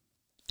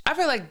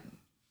feel like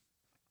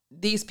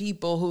these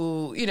people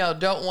who, you know,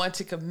 don't want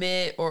to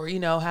commit or, you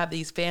know, have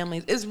these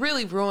families is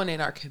really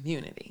ruining our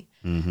community,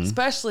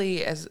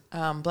 especially as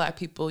Black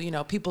people, you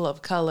know, people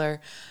of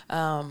color.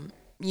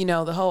 You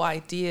know, the whole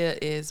idea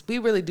is we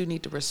really do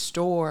need to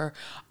restore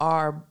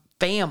our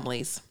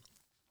families.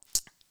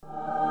 There you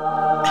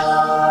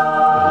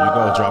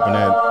go, dropping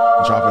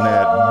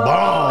that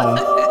bomb.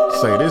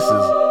 Say this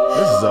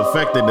is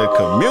affecting the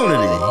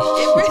community.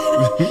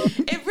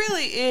 It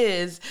really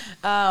is.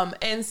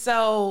 And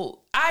so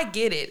I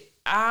get it.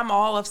 I'm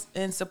all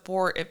in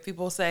support if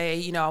people say,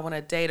 you know, I want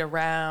to date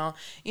around,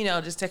 you know,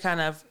 just to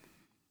kind of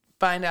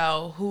find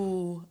out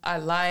who I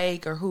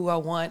like or who I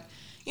want,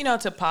 you know,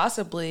 to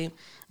possibly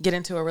get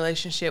into a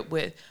relationship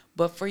with.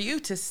 But for you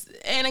to,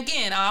 and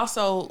again, I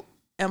also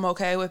am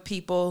okay with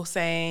people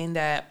saying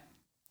that,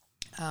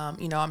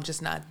 you know, I'm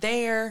just not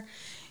there,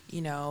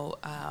 you know,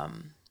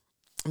 I'm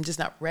just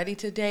not ready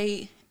to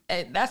date.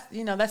 And that's,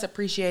 you know, that's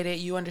appreciated.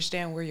 You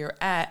understand where you're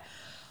at,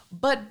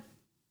 but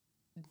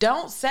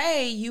don't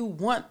say you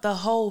want the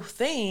whole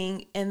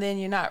thing and then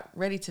you're not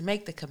ready to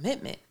make the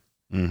commitment.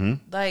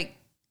 Like,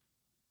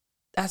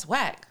 that's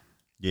whack.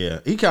 Yeah,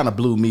 he kind of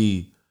blew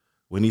me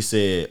when he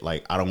said,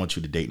 like, I don't want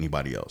you to date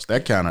anybody else.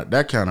 That kind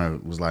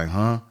of was like,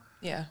 huh?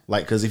 Yeah.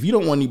 Like, because if you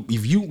don't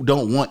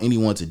want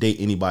anyone to date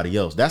anybody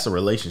else, that's a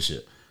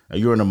relationship.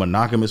 You're in a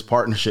monogamous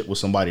partnership with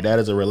somebody. That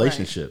is a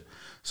relationship. Right.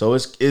 So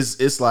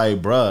it's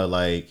like, bruh,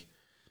 like,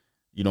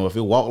 you know, if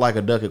it walk like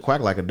a duck, it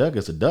quack like a duck,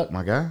 it's a duck,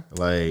 my guy.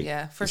 Like,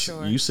 yeah, for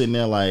sure. You sitting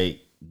there like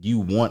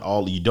you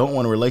don't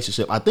want a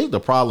relationship. I think the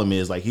problem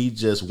is like he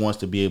just wants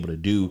to be able to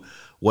do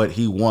what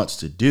he wants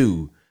to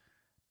do.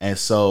 And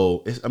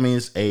so,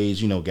 it's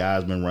age, you know,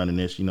 guys been running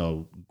this, you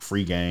know,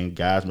 free game.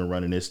 Guys been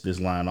running this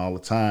line all the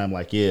time.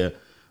 Like, yeah,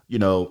 you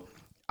know,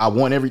 I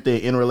want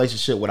everything in a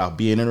relationship without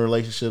being in a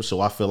relationship. So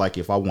I feel like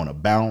if I want to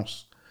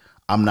bounce,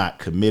 I'm not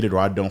committed or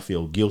I don't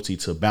feel guilty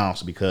to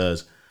bounce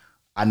because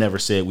I never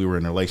said we were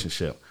in a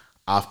relationship.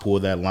 I've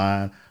pulled that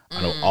line.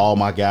 I know all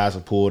my guys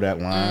have pulled that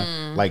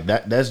line. Like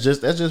that's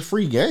just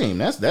free game.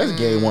 That's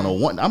game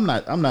 101. I'm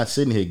not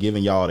sitting here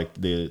giving y'all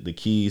the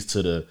keys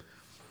to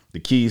the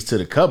keys to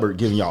the cupboard,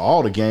 giving y'all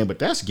all the game, but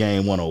that's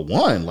game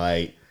 101.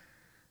 Like,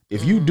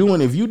 if you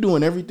doing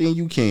everything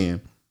you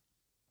can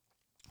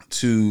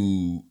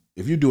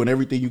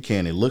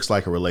it looks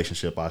like a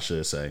relationship, I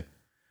should say.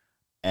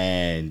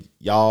 And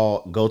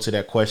y'all go to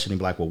that question and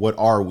be like, well, what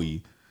are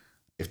we?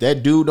 If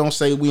that dude don't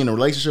say we in a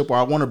relationship or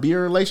I want to be in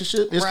a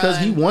relationship, it's because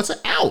he wants it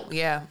out.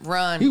 Yeah,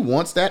 run. He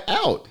wants that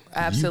out.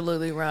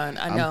 Absolutely run.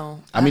 I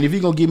know. I mean, if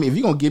you're gonna give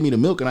me the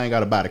milk and I ain't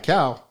gotta buy the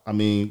cow, I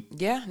mean.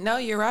 Yeah, no,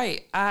 you're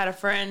right. I had a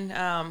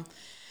friend,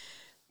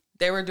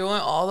 they were doing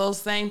all those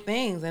same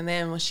things. And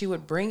then when she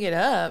would bring it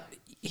up,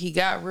 he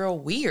got real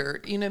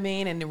weird, you know what I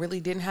mean? And really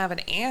didn't have an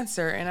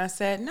answer. And I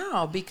said,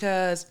 no,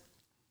 because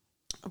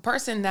a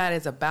person that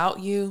is about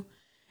you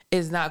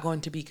is not going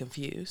to be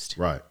confused.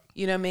 Right.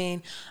 You know what I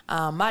mean?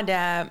 My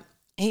dad,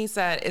 he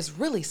said, it's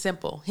really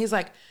simple. He's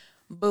like,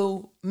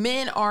 boo,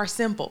 men are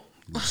simple.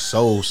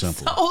 So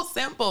simple. So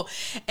simple.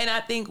 And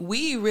I think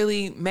we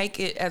really make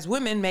it, as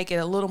women, make it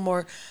a little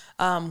more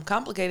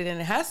complicated than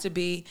it has to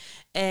be.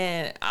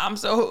 And I'm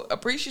so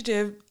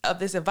appreciative of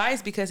this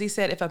advice because he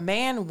said, if a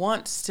man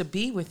wants to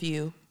be with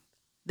you,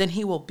 then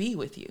he will be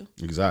with you.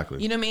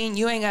 Exactly. You know what I mean?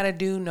 You ain't got to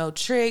do no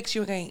tricks.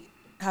 You ain't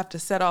have to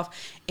set off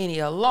any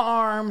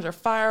alarms or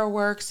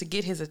fireworks to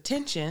get his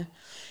attention.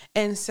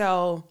 And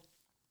so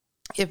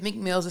if Meek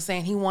Mills is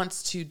saying he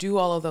wants to do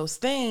all of those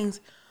things,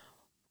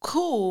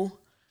 cool,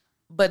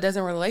 but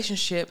doesn't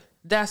relationship,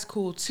 that's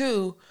cool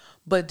too.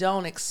 But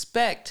don't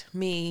expect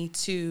me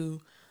to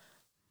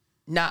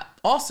not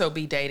also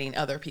be dating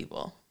other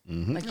people.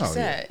 Mm-hmm. Like you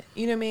said,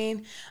 you know what I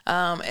mean?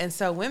 And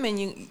so women,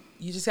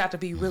 you just have to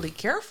be really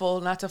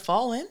careful not to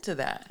fall into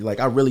that. Like,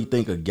 I really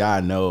think a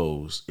guy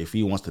knows if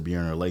he wants to be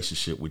in a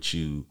relationship with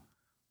you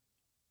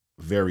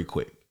very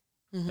quick.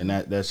 Mm-hmm. And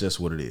that's just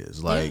what it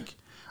is. Like,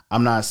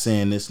 I'm not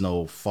saying this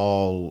no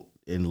fall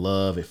in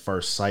love at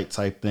first sight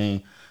type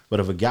thing, but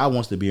if a guy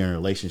wants to be in a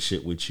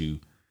relationship with you,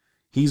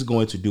 he's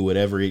going to do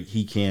whatever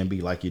he can be,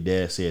 like your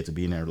dad said, to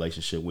be in a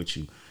relationship with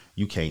you.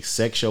 You can't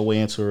sex your way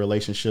into a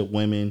relationship,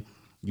 women.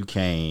 You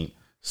can't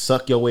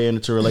suck your way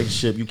into a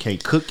relationship. You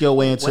can't cook your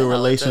way into a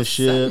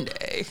relationship.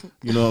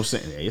 You know what I'm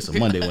saying? Hey, it's a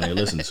Monday when they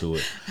listen to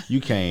it.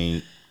 You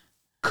can't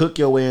cook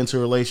your way into a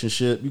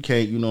relationship. You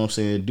can't, you know what I'm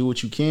saying, do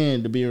what you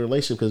can to be in a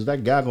relationship, because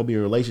that guy gonna be in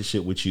a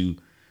relationship with you.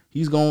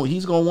 He's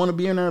gonna want to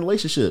be in a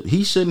relationship.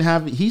 He shouldn't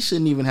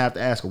even have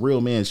to ask a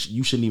real man.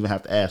 You shouldn't even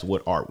have to ask,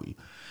 what are we?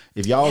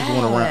 If y'all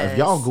going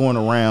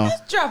around,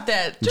 let's drop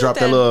that little, drop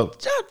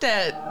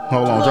that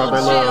little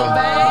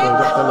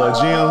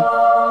gem.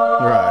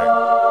 Right.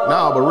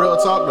 No, but real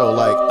talk though,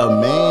 like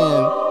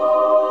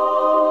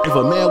if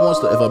a man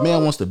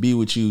wants to be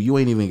with you, you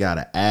ain't even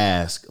gotta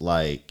ask,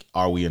 like,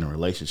 are we in a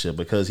relationship?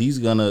 Because he's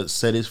gonna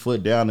set his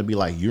foot down and be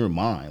like, you're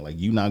mine. Like,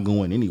 you're not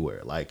going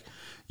anywhere. Like,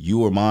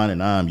 you are mine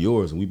and I'm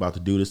yours, and we about to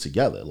do this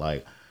together.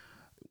 Like,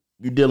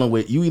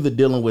 you either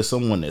dealing with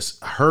someone that's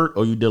hurt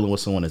or you dealing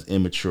with someone that's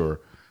immature,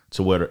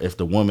 to where if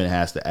the woman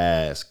has to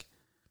ask,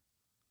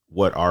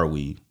 what are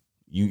we?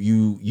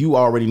 You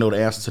already know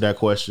the answer to that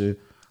question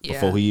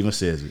before he even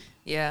says it.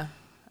 Yeah,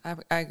 I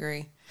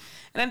agree.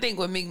 And I think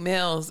with Meek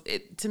Mills,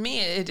 to me,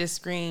 it just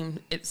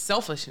screamed, it's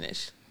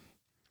selfishness.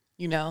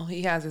 You know,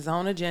 he has his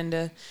own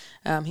agenda.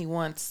 He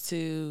wants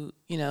to,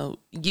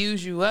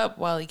 use you up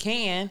while he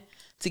can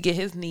to get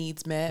his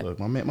needs met. Look,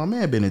 my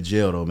man been in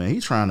jail though, man.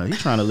 He's trying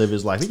to live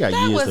his life. He got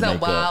years to make up. That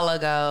was a while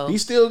ago. He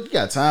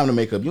got time to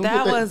make up.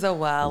 That was a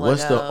while ago.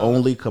 What's the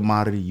only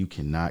commodity you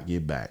cannot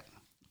get back?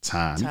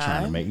 Time. You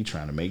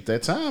trying to make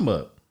that time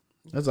up.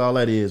 That's all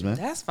that is, man.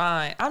 That's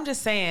fine. I'm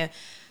just saying,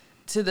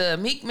 to the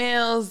Meek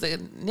Mills, the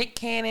Nick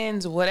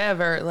Cannons,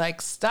 whatever,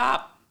 like,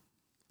 stop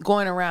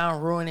going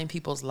around ruining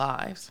people's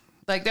lives.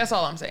 Like, that's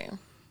all I'm saying.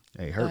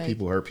 Hey, hurt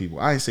people.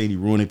 I ain't saying he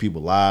ruining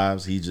people's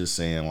lives. He's just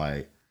saying,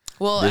 like,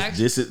 well,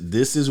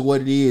 this is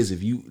what it is.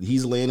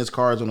 He's laying his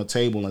cards on the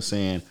table and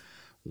saying,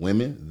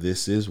 women,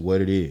 this is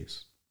what it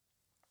is.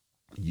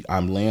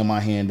 I'm laying my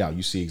hand out.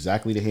 You see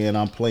exactly the hand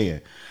I'm playing.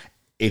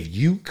 If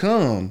you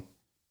come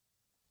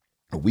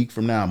a week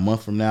from now, a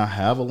month from now,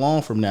 however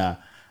long from now,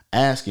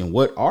 asking,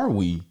 what are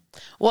we?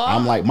 Well,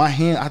 I'm like, my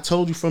hand, I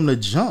told you from the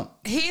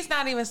jump. He's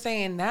not even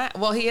saying that.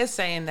 Well, he is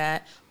saying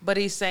that, but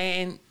he's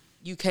saying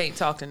you can't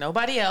talk to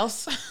nobody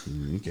else.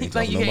 You can't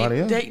talk to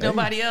nobody else. Date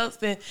nobody else.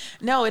 Then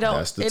no, it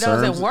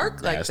doesn't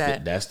work like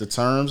that. That's the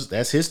terms.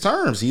 That's his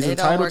terms. He's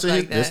entitled to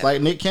his. Just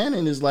like Nick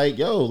Cannon is like,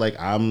 yo, like,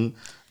 I'm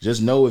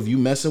just know if you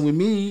messing with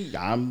me,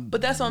 I'm.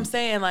 But that's what I'm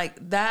saying.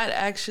 Like, that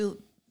actually,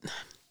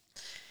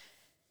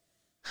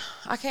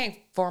 I can't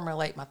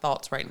formulate my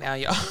thoughts right now,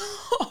 y'all,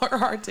 or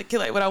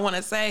articulate what I want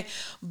to say.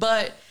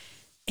 But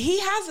he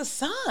has a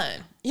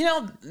son.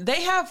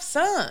 They have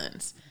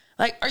sons.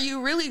 Like, are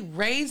you really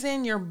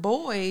raising your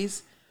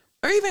boys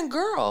or even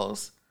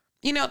girls,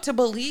 to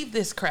believe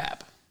this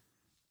crap?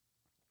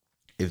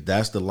 If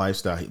that's the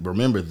lifestyle,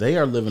 remember, they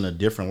are living a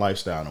different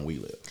lifestyle than we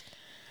live.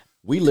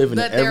 We live in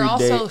an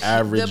everyday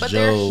average Joe. But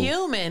they're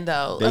human,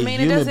 though.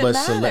 It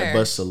doesn't matter.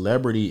 But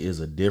celebrity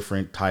is a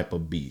different type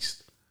of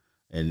beast.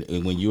 And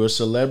when you're a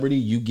celebrity,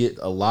 you get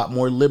a lot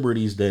more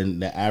liberties than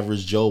the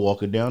average Joe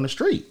walking down the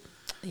street.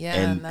 Yeah,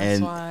 and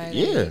that's why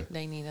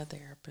they need a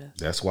therapist.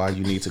 That's why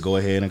you need to go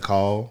ahead and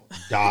call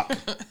Doc.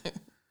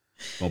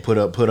 Gonna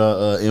put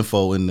a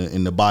info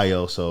in the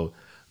bio so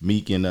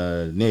Meek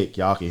and Nick,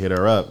 y'all can hit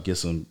her up, get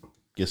some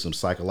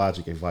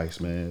psychological advice,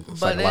 man.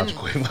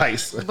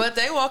 Advice. But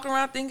they walk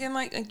around thinking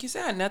like you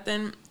said,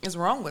 nothing is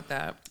wrong with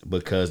that.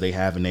 Because they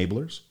have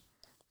enablers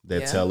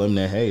that tell them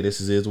that, hey,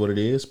 this is what it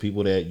is.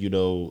 People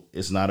that,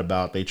 it's not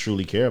about they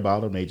truly care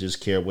about them. They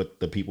just care what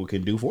the people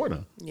can do for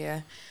them.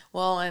 Yeah.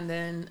 Well, and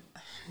then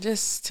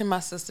just to my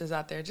sisters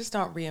out there, just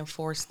don't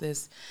reinforce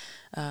this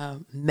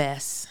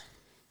mess.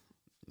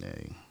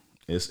 Hey,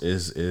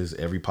 is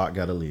every pot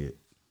got a lid.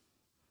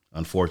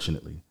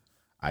 Unfortunately.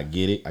 I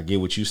get it. I get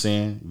what you're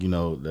saying.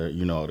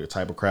 The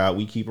type of crowd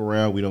we keep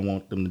around, we don't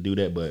want them to do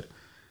that, but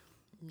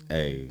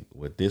hey,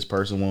 what this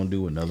person won't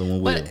do, another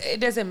one will. But it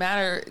doesn't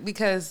matter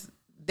because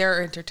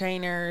they're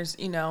entertainers,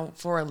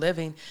 for a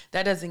living.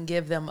 That doesn't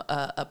give them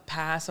a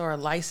pass or a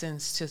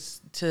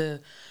license to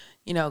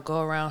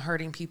go around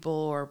hurting people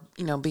or,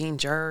 being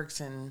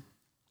jerks and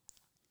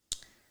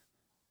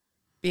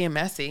being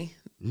messy.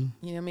 You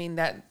know what I mean?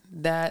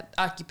 That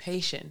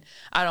occupation,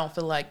 I don't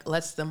feel like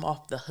lets them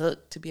off the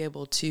hook to be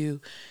able to,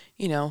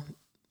 do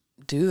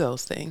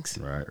those things.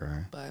 Right.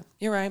 But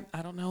you're right.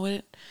 I don't know what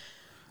it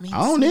means.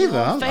 I don't either.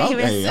 I'm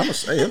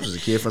just a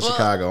kid from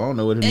Chicago. I don't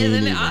know what it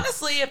means. And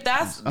honestly, if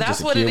that's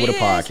just what a it kid is, with a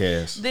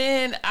podcast.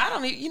 Then I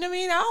don't need, you know what I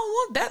mean? I don't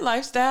want that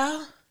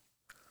lifestyle.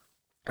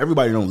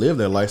 Everybody don't live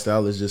that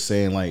lifestyle. It's just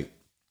saying, like,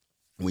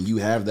 when you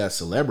have that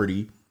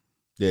celebrity,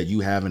 that you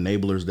have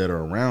enablers that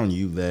are around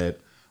you that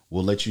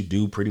will let you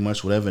do pretty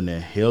much whatever in the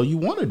hell you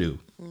want to do.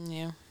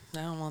 Yeah, I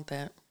don't want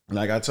that.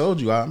 Like I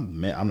told you,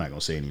 I'm not going to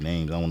say any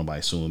names. I don't want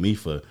nobody suing me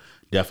for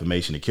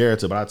defamation of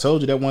character. But I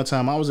told you that one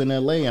time I was in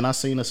LA and I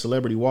seen a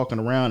celebrity walking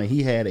around and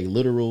he had a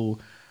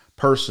literal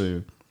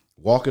person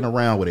walking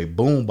around with a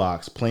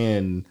boombox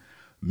playing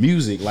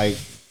music. Like,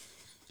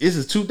 this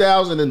is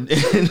 2000 and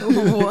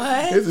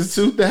what? This is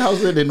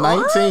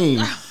 2019.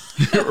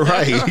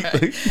 Right.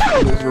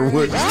 Stop.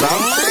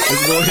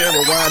 Let's go ahead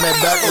and rewind that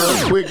back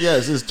real quick.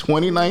 Yes, it's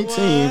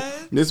 2019.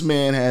 What? This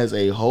man has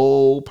a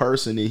whole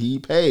person that he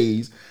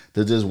pays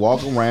to just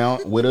walk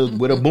around with a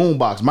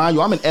boombox. Mind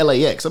you, I'm in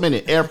LAX. I'm in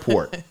an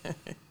airport.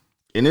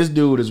 And this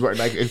dude is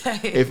like,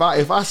 if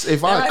I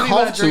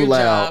cough too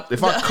loud,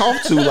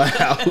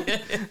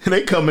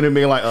 they coming to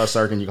me like,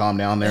 sir, can you calm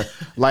down there?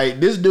 Like,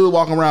 this dude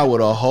walking around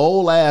with a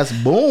whole ass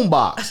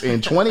boombox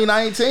in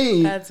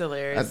 2019. That's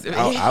hilarious.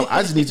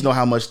 I just need to know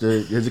how much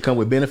does it come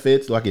with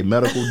benefits, like in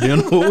medical,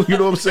 dental. You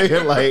know what I'm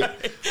saying?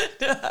 Like,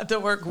 to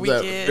work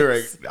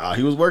weekends.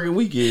 He was working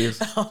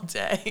weekends. Oh,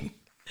 dang.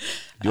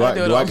 Do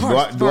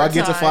I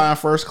get to fly in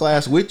first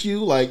class with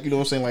you? Like, you know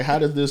what I'm saying? Like, how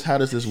does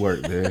this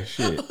work, man?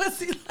 Shit. Was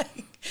he like?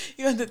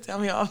 You have to tell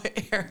me off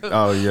air.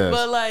 Oh yes.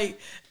 But like,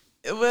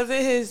 was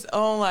it his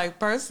own like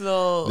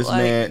personal? This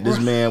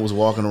man was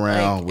walking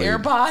around with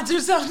AirPods or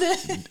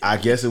something. I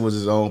guess it was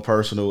his own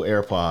personal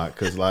AirPod,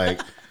 because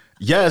like.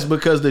 Yes,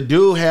 because the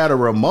dude had a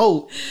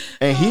remote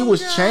and he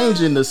was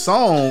changing the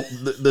song.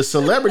 The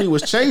celebrity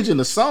was changing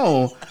the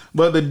song,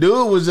 but the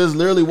dude was just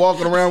literally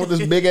walking around with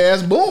this big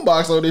ass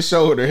boombox on his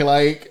shoulder.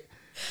 Like,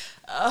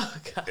 oh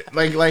god,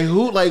 like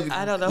who, like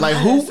I don't know, like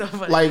who,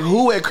 like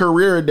who at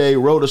Career Day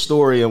wrote a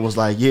story and was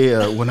like,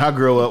 yeah, when I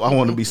grow up, I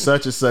want to be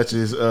such and such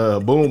as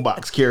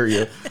boombox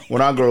carrier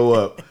when I grow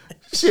up.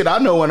 Shit, I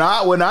know when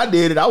I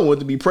did it, I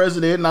wanted to be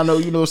president, and I know,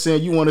 you know what I'm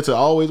saying, you wanted to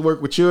always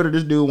work with children.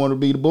 This dude wanted to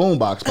be the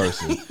boombox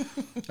person.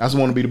 I just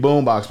want to be the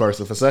boombox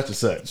person for such and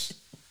such.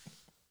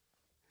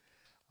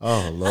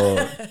 Oh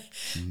Lord.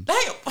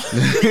 Damn.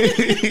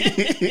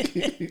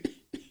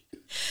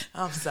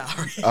 I'm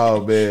sorry.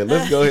 Oh man,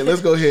 let's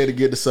go ahead and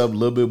get to something a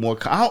little bit more.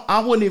 I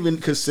wouldn't even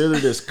consider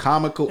this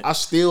comical. I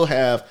still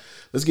have.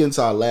 Let's get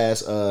into our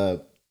last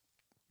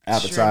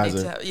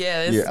appetizer. Girl,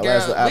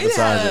 last appetizer. We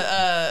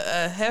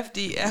had a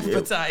hefty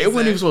appetizer. It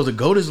wasn't even supposed to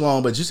go this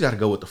long, but just got to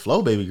go with the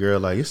flow, baby girl.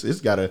 Like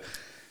it's got to.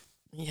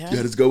 Yeah,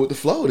 just go with the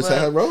flow. That's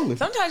how it's rolling.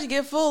 Sometimes you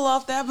get full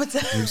off the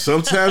appetizer.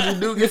 Sometimes you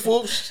do get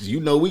full. You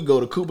know, we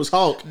go to Cooper's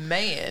Hawk,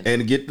 man,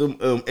 and get them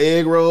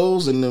egg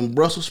rolls and them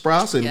Brussels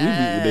sprouts, and we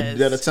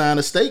by the time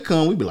the steak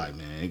come, we be like,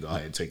 man, go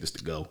ahead and take this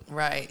to go.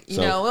 Right. You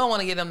know, we don't want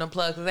to get them the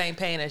plug because they ain't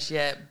paying us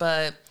yet,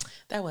 but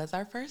that was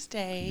our first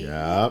date.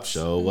 Yup,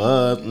 sure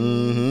was.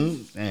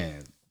 Mm-hmm.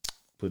 Man,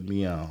 put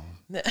me on.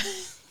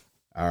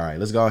 All right,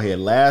 let's go ahead.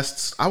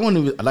 I want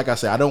to, like I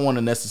said, I don't want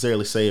to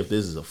necessarily say if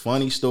this is a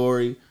funny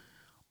story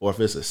or if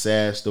it's a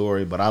sad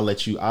story, but I'll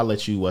let you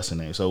what's the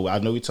name. So I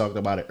know we talked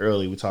about it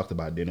earlier. We talked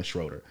about Dennis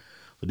Schroeder.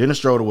 So Dennis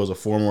Schroeder was a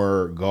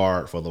former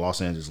guard for the Los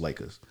Angeles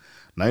Lakers.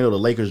 Now, you know, the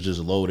Lakers just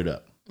loaded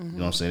up. Mm-hmm. You know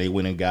what I'm saying? They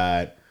went and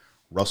got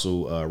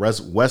Russell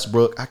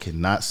Westbrook. I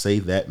cannot say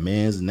that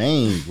man's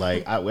name.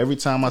 Like, every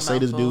time I say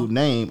this dude's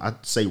name, I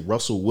say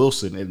Russell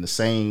Wilson in the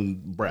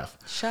same breath.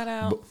 Shout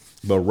out.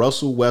 But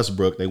Russell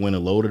Westbrook, they went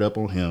and loaded up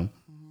on him.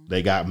 Mm-hmm.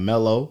 They got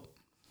Melo.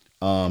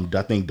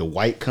 I think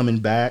Dwight coming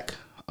back.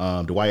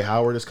 Dwight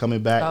Howard is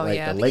coming back. Oh like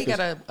yeah, I the think Lakers,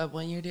 he got a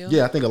 1 year deal.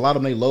 yeah, I think a lot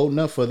of them they loading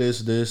up for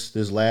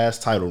this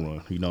last title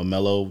run. You know,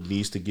 Melo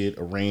needs to get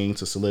a ring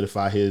to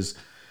solidify his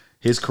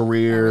I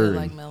career. really and-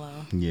 like Melo.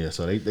 Yeah,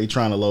 so they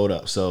trying to load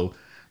up. So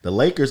the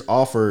Lakers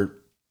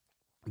offered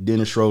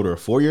Dennis Schroeder a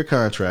 4-year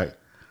contract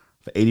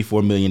for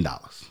 $84 million.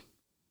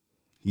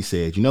 He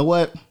said, you know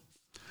what?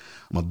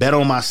 I'm going to bet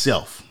on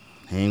myself.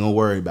 I ain't going to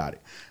worry about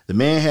it. The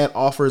man had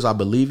offers. I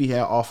believe he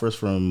had offers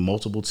from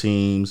multiple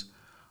teams.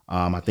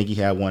 I think he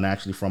had one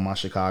actually from my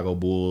Chicago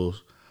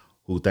Bulls,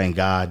 who, thank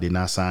God, did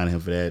not sign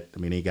him for that. I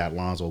mean, they got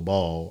Lonzo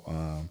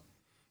Ball,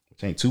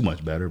 which ain't too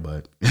much better,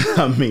 but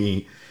I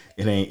mean,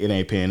 it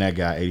ain't paying that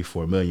guy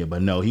 $84 million.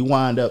 But no, he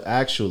wound up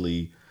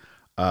actually,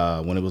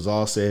 when it was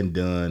all said and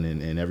done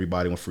and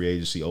everybody when free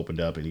agency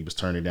opened up and he was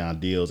turning down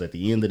deals, at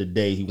the end of the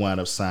day, he wound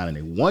up signing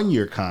a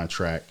 1-year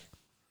contract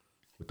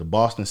with the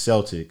Boston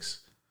Celtics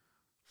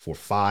for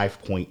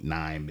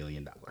 $5.9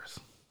 million.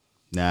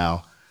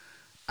 Now,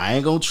 I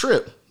ain't gonna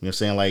trip. You know what I'm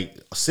saying? Like,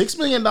 $6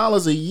 million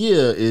a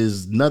year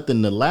is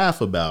nothing to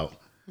laugh about.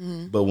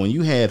 But when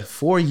you had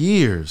 4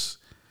 years,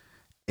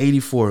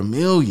 $84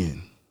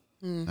 million,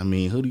 I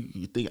mean, who do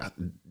you think?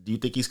 Do you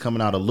think he's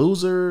coming out a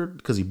loser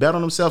because he bet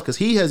on himself? Because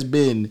he has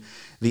been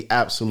the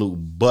absolute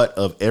butt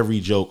of every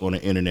joke on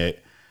the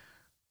internet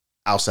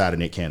outside of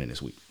Nick Cannon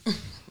this week.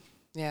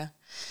 Yeah.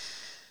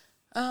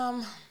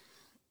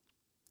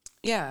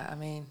 Yeah, I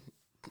mean,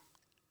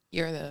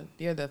 you're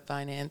the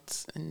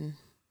finance and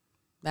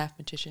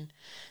mathematician.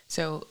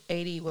 So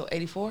 84?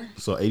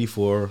 So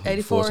 84.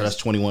 84 So that's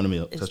 21 a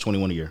mil. That's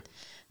 21 a year.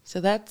 So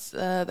that's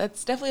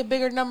definitely a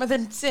bigger number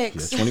than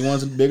 6. Yeah,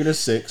 21's bigger than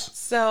 6.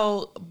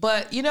 So,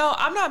 but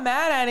I'm not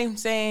mad at him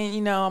saying,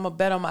 I'm gonna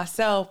bet on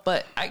myself,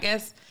 but I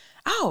guess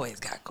I always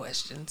got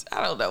questions.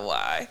 I don't know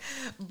why.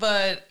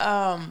 But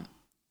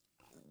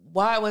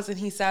why wasn't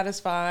he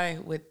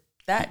satisfied with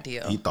that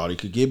deal? He thought he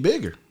could get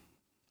bigger.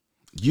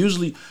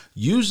 Usually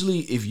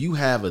if you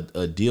have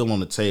a deal on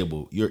the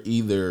table, you're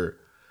either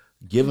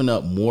giving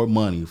up more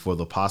money for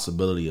the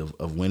possibility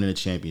of winning a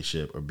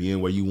championship or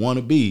being where you want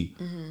to be,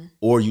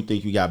 or you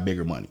think you got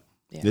bigger money.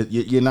 Yeah.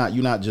 You're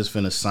not just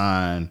finna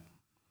sign,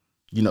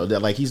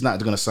 that like he's not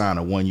going to sign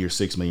a 1-year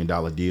 $6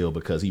 million deal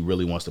because he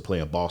really wants to play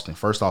in Boston.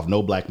 First off,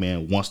 no black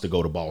man wants to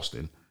go to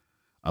Boston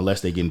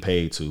unless they're getting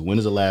paid to. When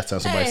is the last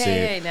time somebody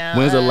said? now,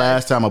 when's the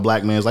last time a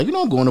black man's like,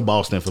 I'm going to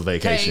Boston for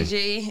vacation?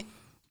 KG,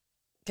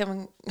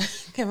 Kevin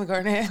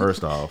Garnett.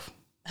 First off,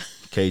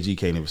 KG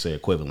can't even say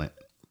equivalent.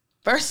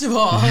 First of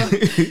all,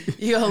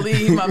 you gonna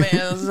leave my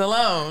man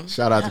alone.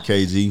 Shout out to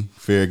KG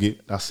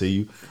Farragut. I see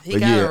you. He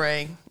got a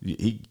ring.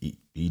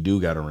 He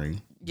do got a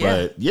ring.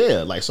 Yeah. But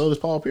yeah, like so does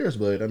Paul Pierce.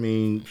 But I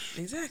mean,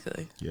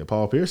 Exactly. yeah,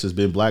 Paul Pierce has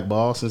been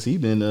blackballed since he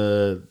been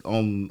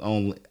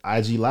on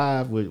IG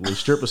Live with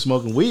strippers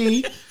smoking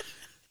weed.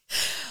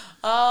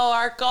 Oh,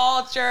 our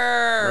culture.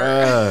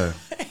 Bruh.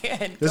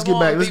 Let's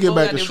get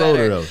back to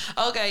Schroeder though.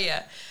 Okay,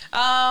 yeah.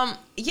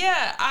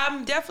 Yeah,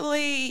 I'm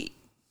definitely,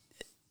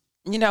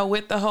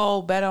 with the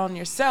whole bet on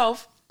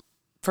yourself,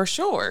 for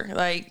sure.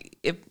 Like,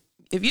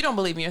 if you don't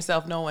believe in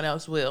yourself, no one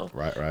else will.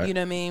 Right. You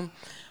know what I mean?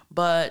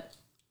 But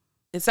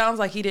it sounds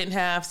like he didn't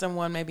have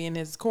someone maybe in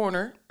his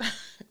corner.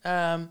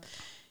 Had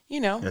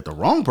the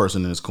wrong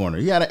person in his corner.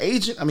 He had an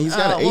agent. I mean, he's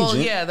got an well,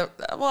 agent. yeah.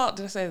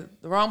 Did I say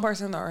the wrong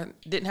person or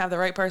didn't have the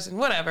right person?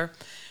 Whatever.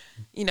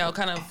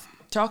 Kind of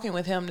talking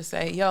with him to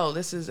say, yo,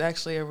 this is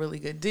actually a really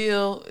good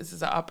deal. This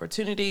is an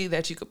opportunity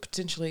that you could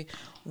potentially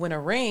win a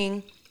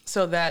ring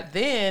so that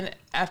then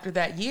after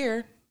that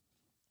year,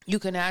 you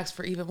can ask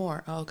for even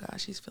more. Oh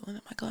gosh, he's filling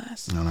up my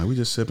glass. No, we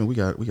just sipping. We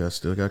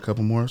still got a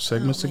couple more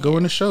segments to go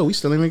in the show. We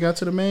still ain't even got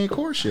to the main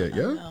course yet,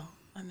 yo.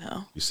 I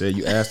know. You said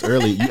you asked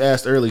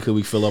early. Could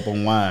we fill up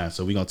on wine?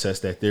 So we gonna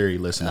test that theory,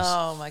 listeners.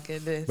 Oh my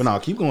goodness. But no,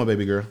 keep going,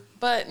 baby girl.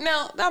 But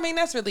no, I mean,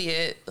 that's really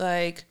it.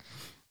 Like,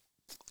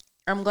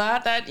 I'm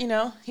glad that,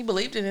 he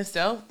believed in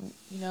himself.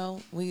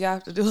 We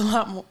have to do a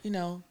lot more,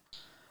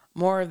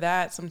 more of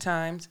that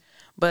sometimes.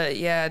 But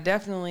yeah,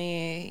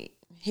 definitely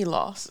he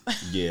lost.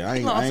 Yeah, I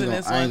ain't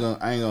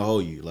gonna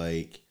hold you.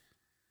 Like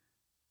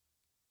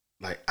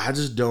I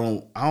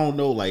don't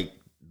know, like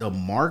the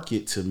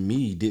market to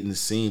me didn't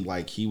seem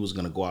like he was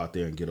gonna go out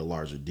there and get a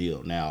larger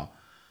deal. Now,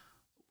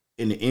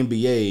 in the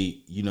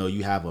NBA,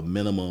 you have a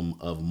minimum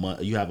of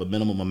money. You have a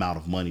minimum amount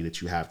of money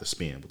that you have to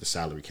spend with the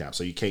salary cap.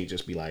 So you can't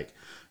just be like,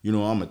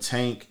 I'm a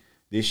tank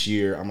this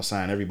year. I'm gonna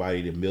sign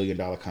everybody to $1 million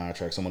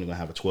contracts. I'm only gonna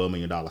have a $12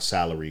 million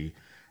salary,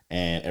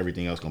 and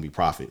everything else gonna be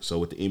profit. So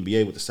with the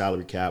NBA, with the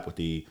salary cap, with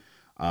the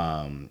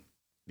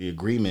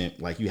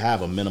agreement, like you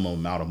have a minimum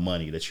amount of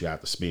money that you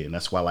have to spend.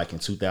 That's why, like in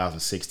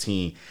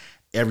 2016,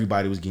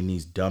 everybody was getting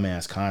these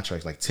dumbass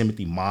contracts. Like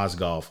Timothy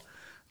Mozgov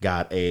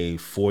got a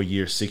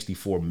 4-year,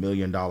 $64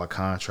 million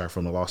contract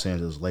from the Los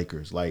Angeles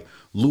Lakers. Like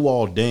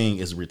Luol Deng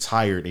is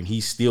retired and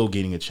he's still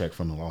getting a check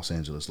from the Los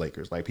Angeles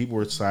Lakers. Like people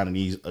were signing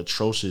these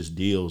atrocious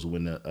deals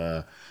when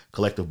the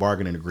collective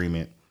bargaining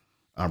agreement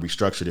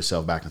restructured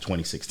itself back in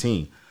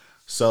 2016.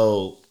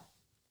 So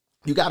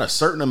you got a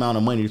certain amount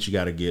of money that you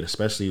got to get,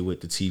 especially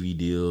with the TV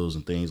deals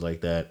and things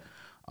like that.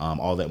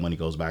 All that money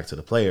goes back to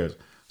the players.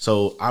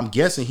 So I'm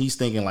guessing he's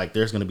thinking like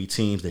there's going to be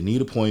teams that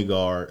need a point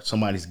guard.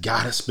 Somebody's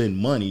got to spend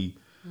money.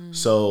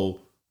 So,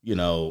 I'm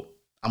going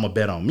to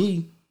bet on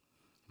me.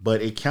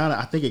 But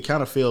I think it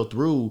kind of fell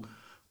through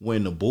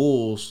when the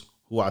Bulls,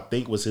 who I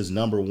think was his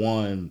number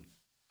one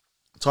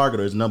target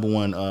or his number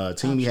one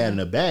team he had in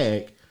the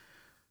bag,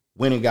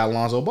 went and got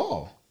Lonzo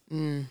Ball.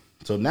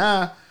 So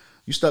now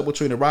you stuck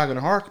between the rock and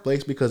the hard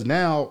place because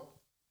now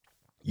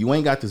you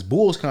ain't got this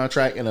Bulls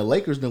contract and the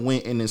Lakers then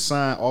went and then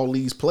signed all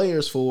these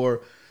players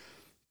for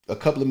a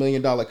couple of $1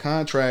 million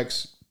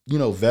contracts,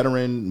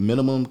 veteran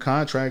minimum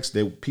contracts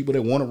that people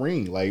that want to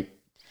ring, like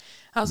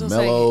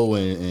Melo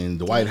and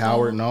Dwight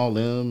Howard and all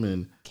them.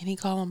 And can he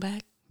call him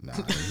back? Nah,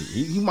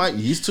 he might.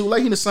 He's too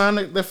late to sign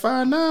the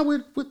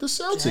 5-9 with the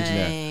Celtics.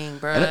 Dang, now.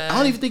 Bro. And I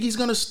don't even think he's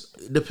gonna.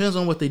 Depends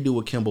on what they do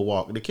with Kemba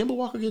Walker. Did Kemba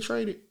Walker get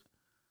traded?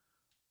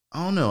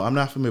 I don't know. I'm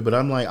not familiar, but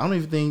I'm like, I don't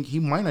even think he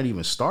might not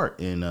even start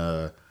in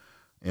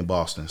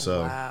Boston.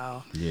 So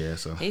wow, yeah.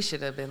 So he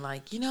should have been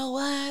like, you know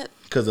what?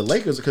 Because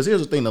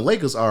here's the thing: the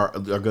Lakers are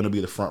going to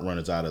be the front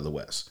runners out of the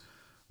West.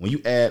 When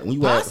you add, you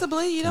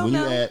don't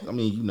know. I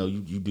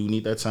mean, you do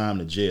need that time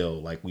to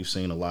gel, like we've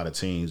seen a lot of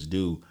teams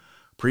do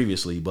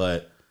previously,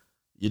 but.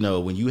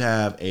 When you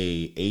have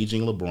a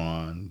aging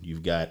LeBron,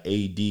 you've got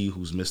AD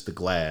who's missed the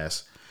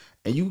glass,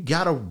 and you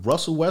got a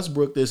Russell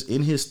Westbrook that's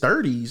in his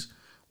 30s,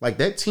 like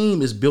that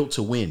team is built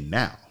to win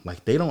now.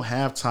 Like they don't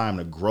have time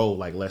to grow.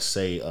 Like let's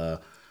say,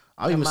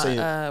 what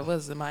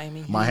is it,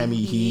 Miami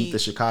Heat, the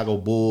Chicago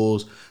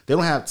Bulls. They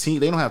don't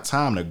have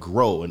time to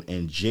grow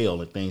and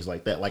gel and things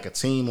like that. Like a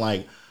team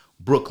like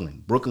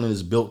Brooklyn. Brooklyn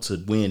is built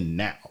to win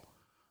now.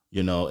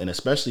 And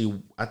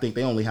especially, I think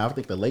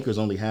the Lakers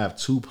only have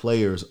 2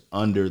 players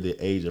under the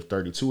age of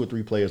 30, 2 or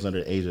 3 players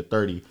under the age of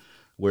 30,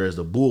 whereas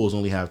the Bulls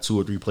only have 2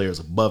 or 3 players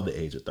above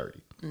the age of 30.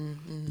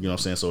 Mm-hmm. You know what I'm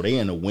saying? So they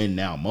in the win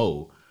now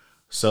mode.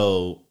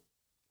 So,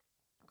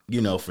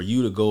 for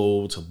you to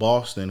go to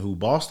Boston, who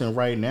Boston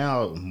right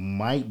now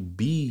might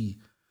be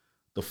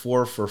the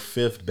 4th or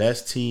 5th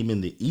best team in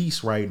the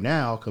East right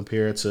now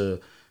compared to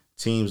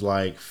teams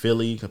like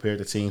Philly, compared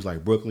to teams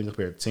like Brooklyn,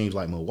 compared to teams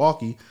like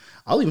Milwaukee.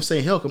 I'll even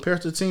say hell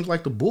compared to teams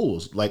like the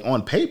Bulls, like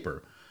on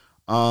paper.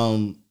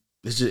 I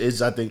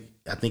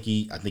think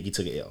he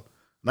took an L. I'm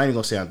not even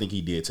gonna say I think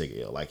he did take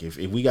an L. Like if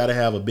we gotta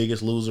have a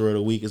biggest loser of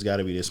the week, it's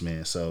gotta be this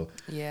man. So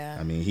yeah.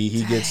 I mean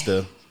he gets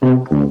the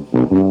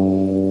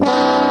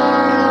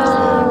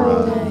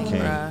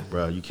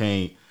you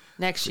can't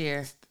next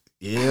year.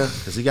 Yeah,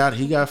 because he got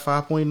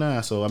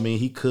 5.9. So I mean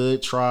he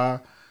could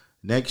try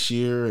next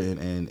year,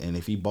 and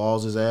if he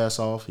balls his ass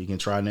off, he can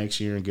try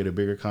next year and get a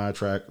bigger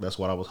contract. That's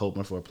what I was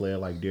hoping for a player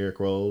like Derrick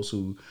Rose,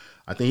 who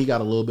I think he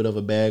got a little bit of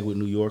a bag with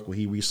New York when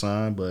he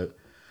re-signed, but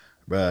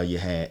bruh, you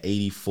had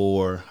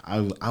 84. I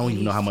don't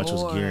even know how much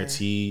was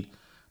guaranteed,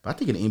 but I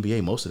think in the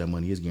NBA, most of that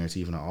money is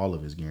guaranteed, even all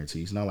of it's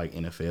guaranteed. It's not like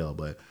NFL,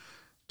 but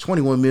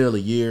 21 mil a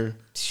year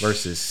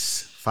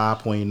versus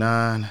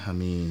 5.9. I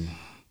mean...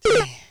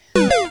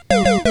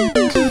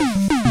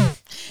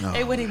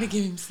 They wouldn't even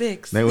give him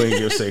 6. They wouldn't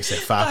give 6 at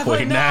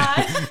 5.9.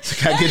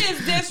 That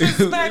is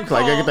disrespectful.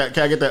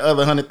 Can I get that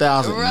other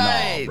 100,000?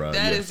 Right. No, bro.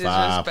 That is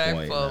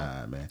disrespectful.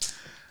 5.9,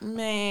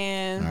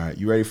 man. All right,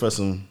 you ready for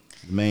some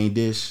main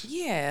dish?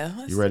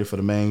 Yeah. You ready for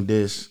the main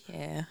dish?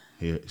 Yeah.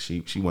 Here,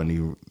 she wasn't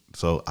even.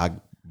 So I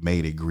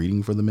made a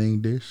greeting for the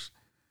main dish.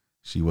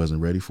 She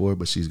wasn't ready for it,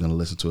 but she's gonna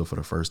listen to it for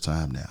the first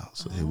time now.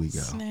 So here we go.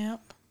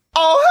 Snap.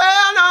 Oh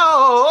hell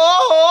no!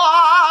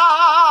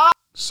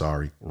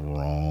 Sorry,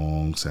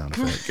 wrong sound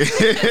effect.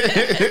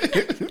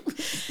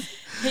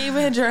 He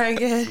been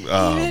drinking.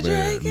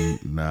 Drinking.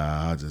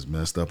 Nah, I just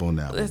messed up on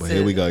that one. But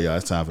here we go, y'all.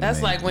 It's time for the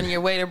That's main like when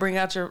your waiter bring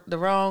out the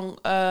wrong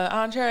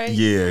entree.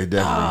 Yeah,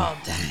 definitely. Oh,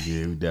 dang.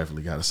 Yeah, we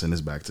definitely got to send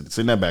that back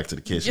to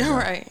the kitchen. You're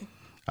right.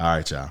 All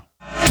right, y'all.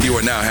 You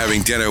are now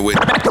having dinner with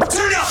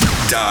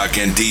Doc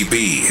and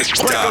DB.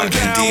 Doc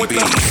and DB.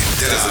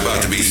 Dinner's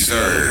about to be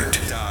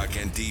served. Doc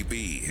and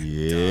DB.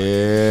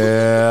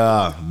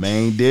 Yeah,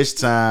 main dish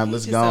time.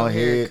 Let's go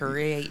ahead.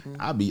 Creating.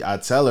 I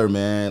tell her,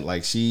 man,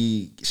 like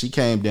she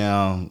came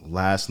down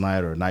last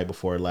night or night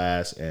before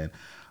last, and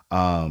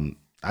I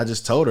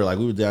just told her, like,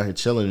 we were down here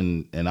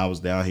chilling, and I was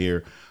down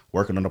here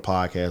working on the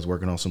podcast,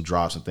 working on some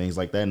drops and things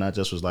like that, and I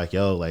just was like,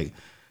 yo, like,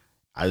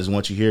 I just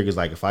want you here because,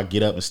 like, if I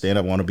get up and stand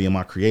up, I want to be in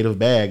my creative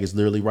bag. It's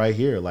literally right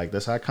here. Like,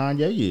 that's how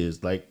Kanye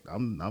is. Like,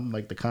 I'm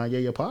like the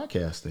Kanye of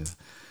podcasting.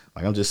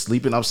 Like, I'm just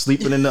sleeping. I'm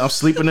sleeping in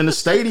the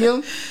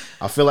stadium.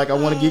 I feel like I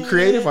want to get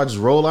creative. I just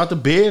roll out the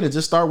bed and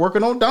just start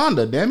working on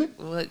Donda. Damn it.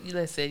 Well,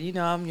 listen,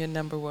 I'm your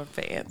number one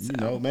fan.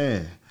 So.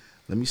 Man,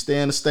 let me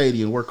stay in the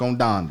stadium and work on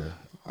Donda.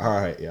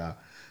 All right, y'all.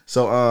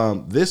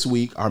 So this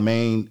week, our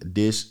main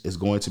dish is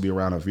going to be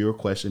around a viewer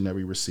question that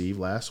we received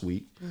last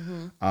week.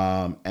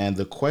 Mm-hmm. And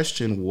the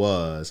question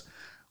was,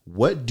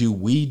 what do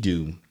we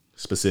do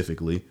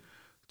specifically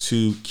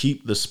to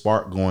keep the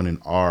spark going in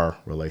our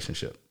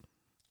relationship?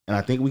 And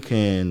I think we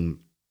can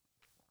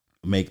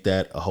make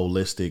that a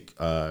holistic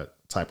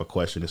type of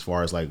question as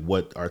far as like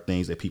what are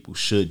things that people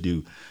should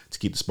do to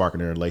keep the spark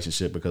in their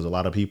relationship, because a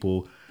lot of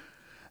people,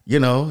 you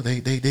know, they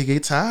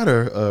get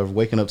tired of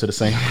waking up to the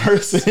same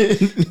person.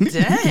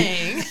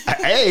 Dang.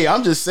 Hey,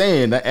 I'm just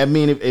saying. I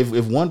mean,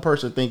 if one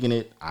person thinking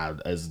it,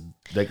 as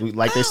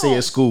like they say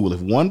at school,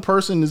 if one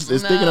person is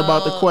thinking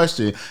about the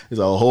question, there's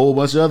a whole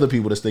bunch of other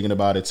people that's thinking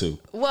about it too.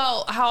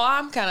 Well, how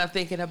I'm kind of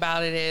thinking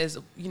about it is,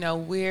 you know,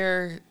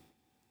 we're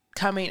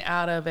coming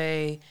out of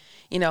a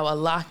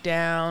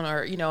lockdown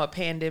or, you know, a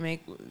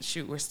pandemic.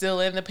 Shoot, we're still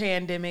in the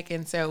pandemic.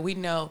 And so we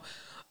know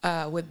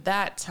with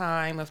that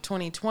time of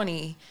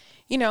 2020,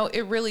 you know,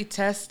 it really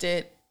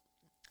tested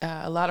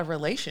a lot of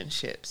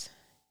relationships.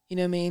 You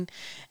know what I mean?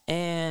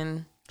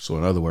 And so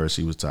in other words,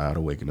 she was tired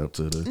of waking up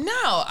to the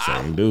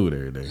same dude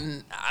every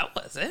day. I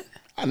wasn't.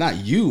 Not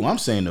you. I'm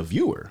saying the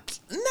viewer.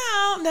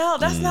 No,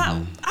 that's not.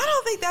 I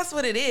don't think that's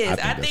what it is.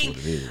 I think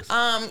that's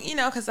what it is. You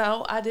know, because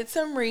I did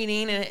some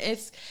reading, and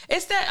it's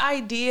that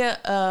idea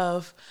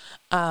of,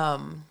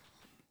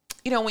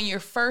 you know, when you're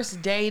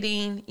first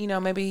dating, you know,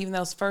 maybe even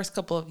those first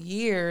couple of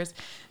years,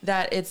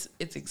 that it's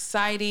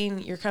exciting.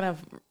 You're kind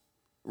of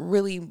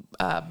really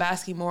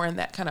basking more in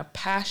that kind of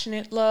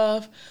passionate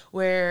love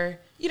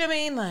where, you know what I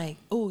mean? Like,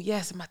 oh,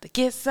 yes, I'm about to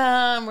get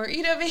some, or,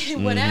 you know what I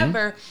mean?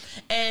 Whatever.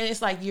 And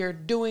it's like you're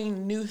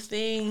doing new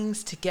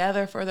things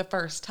together for the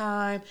first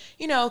time,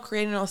 you know,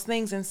 creating those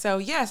things. And so,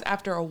 yes,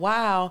 after a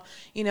while,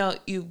 you know,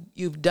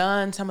 you've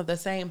done some of the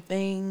same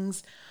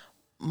things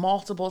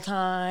multiple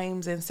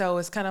times. And so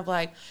it's kind of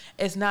like,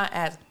 it's not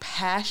as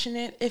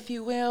passionate, if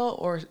you will,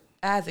 or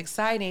as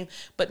exciting,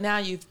 but now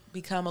you've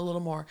become a little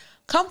more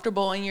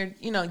comfortable and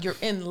you're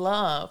in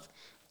love.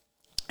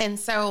 And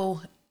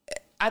so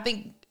I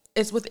think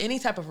it's with any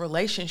type of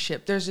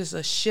relationship, there's just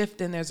a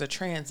shift and there's a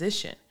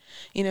transition,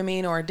 you know what I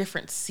mean? Or a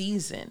different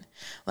season.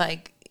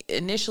 Like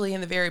initially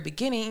in the very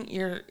beginning,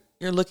 you're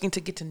looking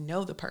to get to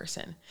know the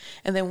person.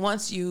 And then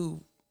once you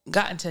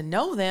gotten to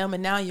know them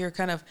and now you're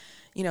kind of,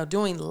 you know,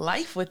 doing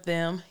life with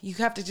them, you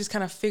have to just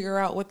kind of figure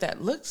out what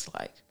that looks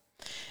like.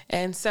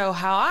 And so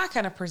how I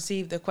kind of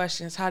perceive the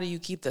question is, how do you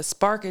keep the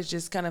spark? Is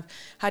just kind of,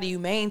 how do you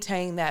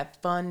maintain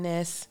that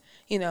funness,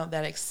 you know,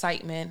 that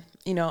excitement,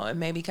 you know, and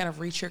maybe kind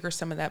of re-trigger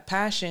some of that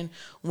passion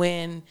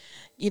when,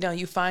 you know,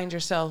 you find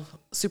yourself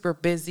super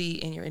busy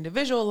in your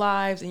individual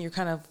lives and you're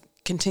kind of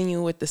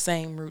continuing with the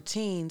same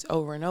routines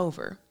over and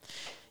over,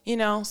 you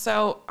know?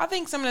 So I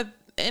think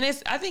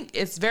I think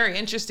it's very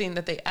interesting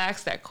that they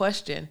asked that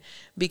question,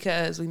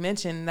 because we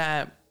mentioned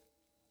that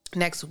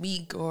next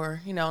week,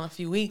 or, you know, in a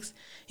few weeks,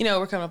 you know,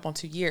 we're coming up on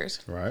 2 years.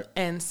 Right.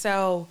 And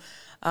so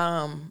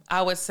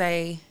I would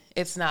say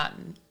it's not,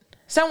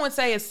 some would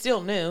say it's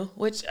still new,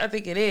 which I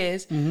think it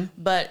is,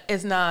 but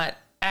it's not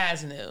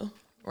as new.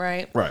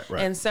 Right. Right.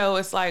 And so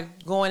it's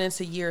like going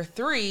into year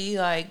 3,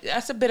 like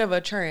that's a bit of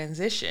a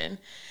transition.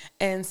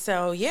 And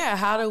so, yeah,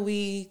 how do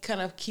we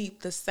kind of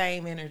keep the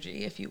same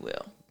energy, if you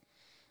will?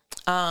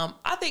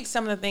 I think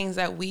some of the things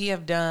that we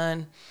have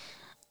done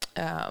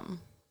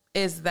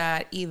is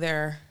that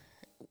either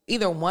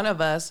one of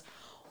us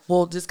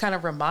will just kind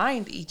of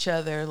remind each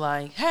other,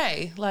 like,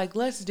 hey, like,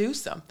 let's do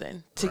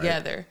something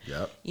together. Right.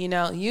 Yep.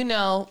 You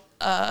know,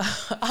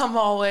 I'm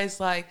always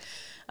like,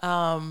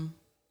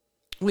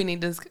 we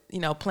need to, you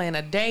know, plan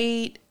a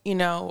date, you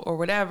know, or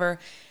whatever.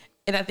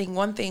 And I think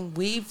one thing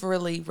we've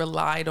really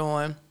relied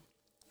on,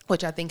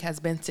 which I think has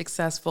been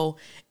successful,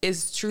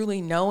 is truly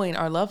knowing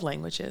our love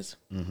languages,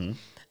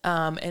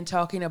 and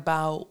talking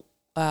about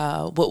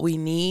what we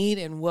need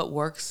and what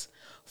works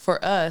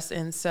for us.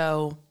 And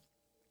so,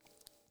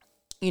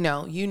 you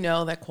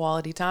know that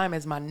quality time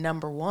is my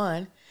number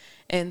one.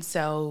 And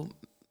so,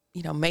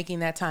 you know, making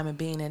that time and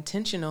being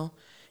intentional,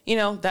 you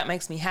know, that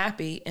makes me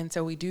happy. And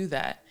so we do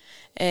that.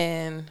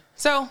 And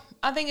so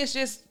I think it's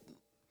just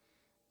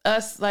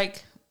us,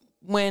 like,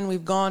 when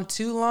we've gone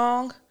too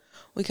long,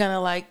 we kind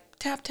of like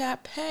tap,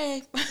 tap,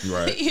 hey,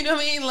 Right. You know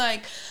what I mean?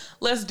 Like,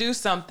 let's do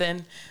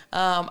something.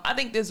 I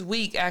think this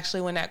week,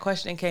 actually, when that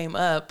question came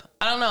up,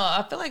 I don't know,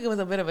 I feel like it was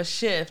a bit of a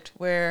shift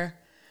where,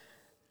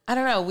 I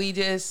don't know, we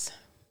just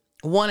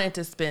wanted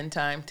to spend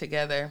time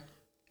together.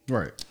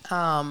 Right.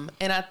 And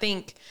I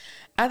think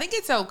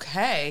it's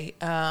okay.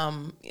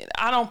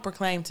 I don't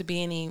proclaim to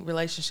be any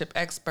relationship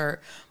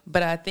expert,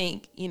 but I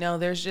think, you know,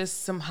 there's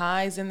just some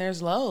highs and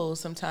there's lows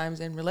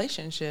sometimes in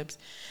relationships.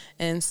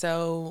 And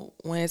so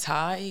when it's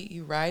high,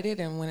 you ride it.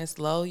 And when it's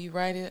low, you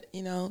ride it,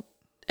 you know,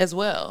 as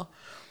well.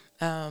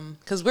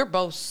 'Cause we're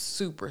both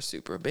super,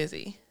 super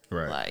busy,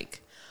 Right.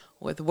 like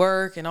with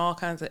work and all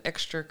kinds of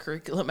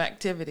extracurricular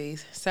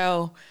activities.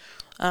 So,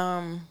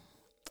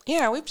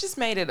 yeah, we've just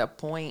made it a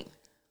point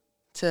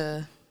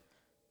to,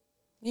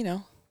 you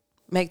know,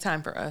 make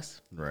time for us.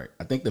 Right.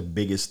 I think the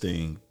biggest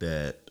thing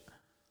that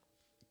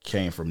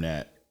came from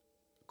that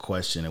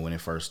question, and when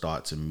it first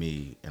started to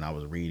me, and I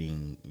was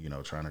reading, you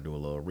know, trying to do a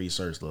little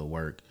research, a little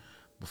work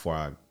before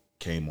I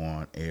came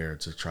on air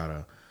to try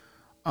to,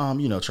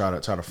 you know, try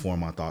to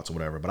form my thoughts or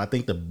whatever. But I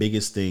think the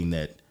biggest thing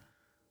that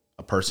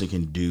a person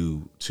can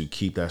do to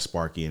keep that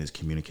spark in is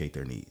communicate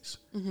their needs.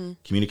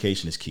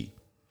 Communication is key.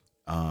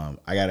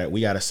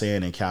 We got a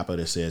saying in Kappa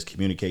that says,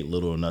 communicate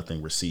little or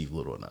nothing, receive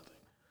little or nothing.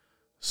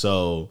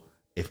 So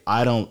if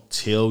I don't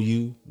tell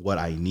you what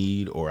I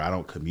need or I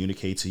don't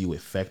communicate to you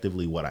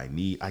effectively what I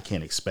need, I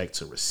can't expect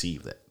to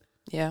receive that.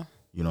 Yeah.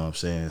 You know what I'm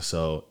saying?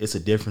 So it's a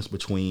difference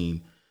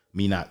between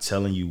me not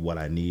telling you what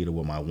I need or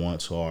what my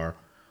wants are,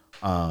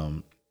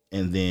 and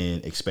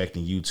then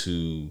expecting you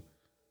to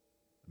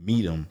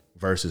meet them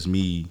versus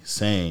me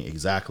saying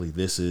exactly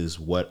this is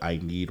what I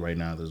need right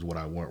now. This is what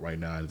I want right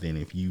now. And then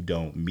if you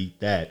don't meet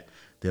that,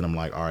 then I'm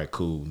like, all right,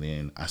 cool.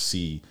 Then I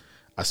see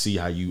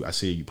how you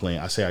playing.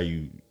 I see how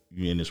you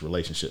in this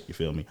relationship. You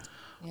feel me?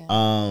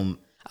 Yeah.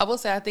 I will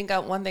say, I think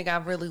one thing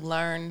I've really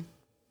learned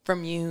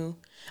from you,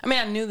 I mean,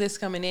 I knew this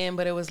coming in,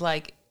 but it was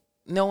like,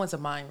 no one's a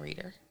mind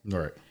reader.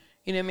 Right.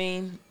 You know what I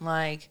mean?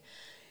 Like,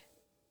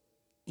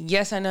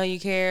 yes, I know you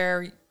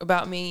care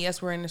about me.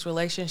 Yes, we're in this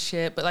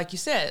relationship. But like you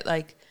said,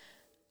 like,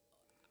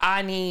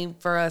 I need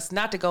for us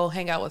not to go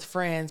hang out with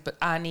friends, but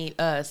I need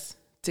us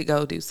to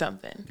go do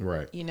something.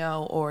 Right. You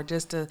know, or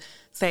just to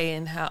stay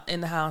in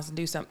the house and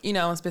do something, you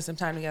know, and spend some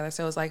time together.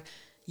 So it's like,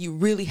 you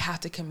really have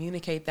to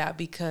communicate that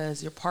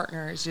because your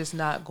partner is just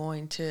not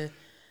going to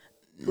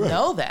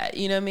know that.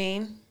 You know what I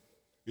mean?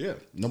 Yeah.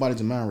 Nobody's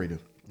a mind reader.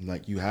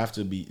 Like you have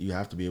to be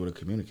able to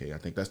communicate. I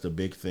think that's the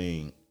big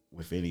thing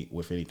with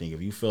anything.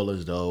 If you feel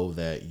as though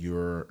that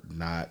your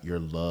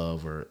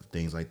love or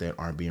things like that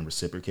aren't being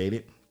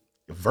reciprocated,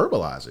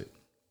 verbalize it.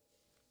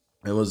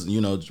 It was,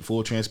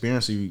 full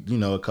transparency,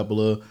 a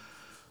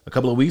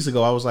couple of weeks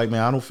ago, I was like,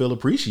 man, I don't feel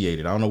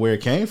appreciated. I don't know where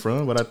it came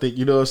from, but I think,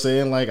 you know what I'm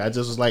saying? Like, I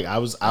just was like, I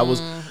was,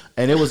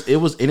 and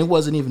it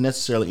wasn't even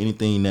necessarily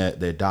anything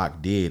that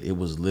Doc did. It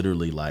was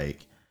literally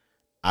like,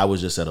 I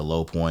was just at a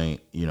low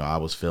point. I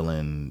was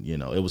feeling,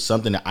 it was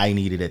something that I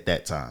needed at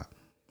that time.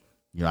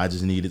 I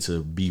just needed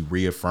to be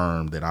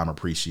reaffirmed that I'm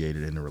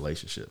appreciated in the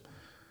relationship.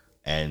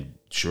 And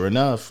sure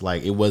enough,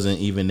 like, it wasn't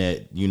even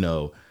that,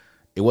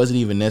 it wasn't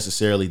even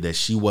necessarily that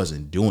she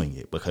wasn't doing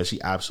it, because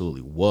she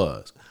absolutely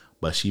was.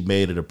 But she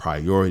made it a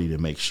priority to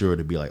make sure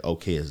to be like,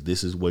 okay, as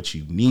this is what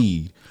you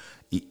need,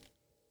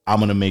 I'm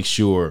going to make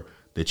sure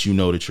that you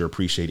know that you're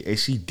appreciated. And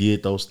she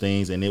did those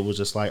things, and it was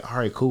just like, all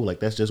right, cool. Like,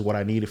 that's just what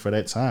I needed for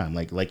that time.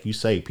 Like you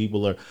say,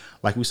 people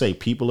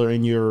are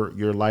in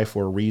your life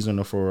for a reason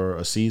or for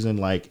a season.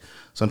 Like,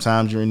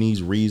 sometimes you're in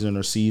these reason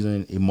or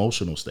season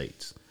emotional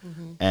states.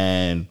 Mm-hmm.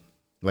 And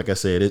like I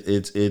said,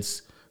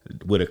 it's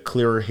with a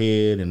clearer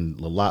head and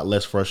a lot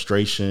less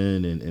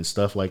frustration and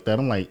stuff like that.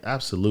 I'm like,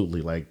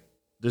 absolutely. Like,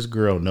 this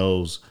girl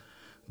knows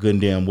good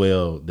and damn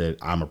well that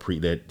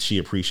that she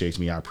appreciates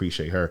me. I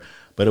appreciate her.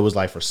 But it was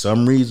like, for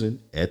some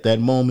reason at that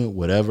moment,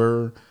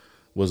 whatever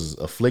was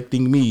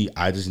afflicting me,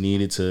 I just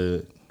needed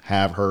to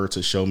have her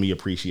to show me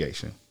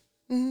appreciation.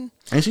 Mm-hmm.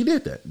 And she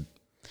did that.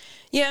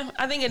 Yeah.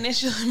 I think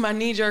initially my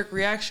knee jerk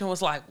reaction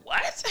was like,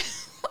 what?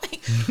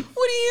 Like,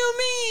 what do you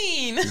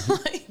mean?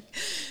 Like,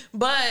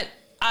 but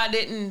I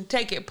didn't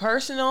take it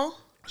personal.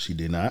 She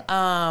did not.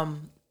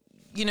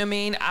 You know what I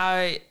mean?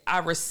 I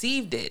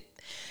received it.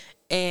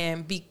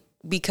 And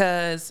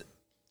because,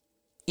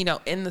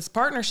 in this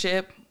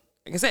partnership,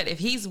 like I said, if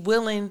he's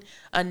willing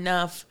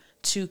enough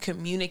to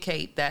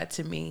communicate that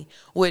to me,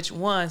 which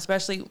one,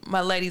 especially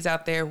my ladies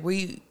out there,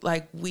 we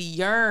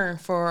yearn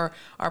for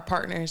our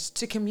partners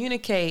to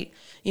communicate,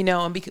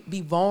 and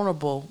be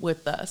vulnerable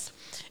with us.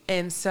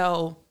 And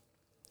so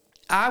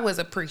I was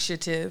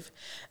appreciative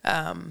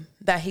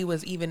that he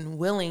was even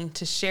willing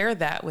to share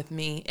that with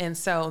me. And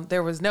so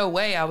there was no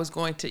way I was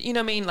going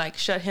to, like,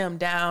 shut him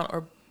down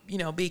or,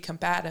 be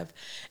combative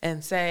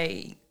and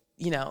say,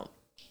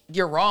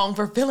 you're wrong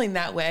for feeling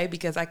that way,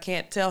 because I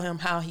can't tell him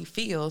how he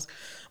feels.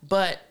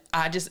 But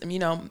I just,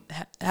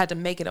 had to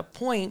make it a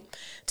point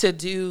to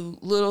do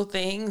little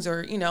things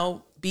or,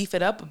 beef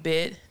it up a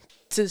bit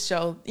to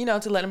show,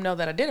 to let him know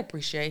that I did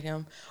appreciate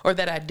him, or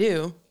that I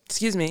do,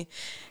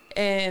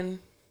 and,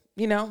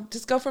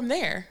 just go from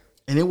there.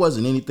 And it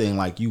wasn't anything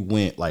like you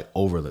went like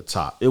over the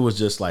top. It was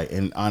just like,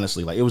 and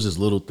honestly, like, it was just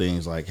little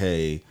things like,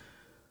 hey,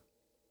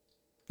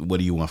 what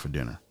do you want for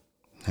dinner?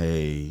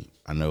 Hey,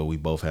 I know we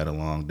both had a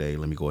long day.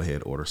 Let me go ahead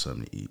and order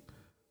something to eat.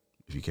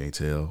 If you can't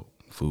tell,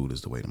 food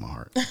is the way to my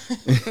heart.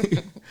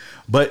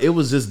 But it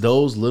was just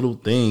those little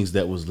things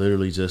that was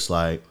literally just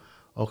like,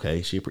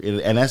 okay,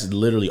 and that's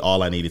literally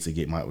all I needed to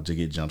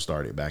get jump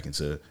started back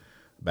into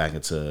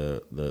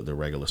the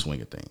regular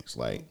swing of things.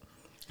 Like,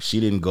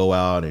 she didn't go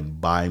out and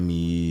buy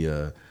me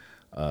a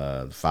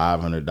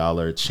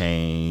 $500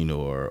 chain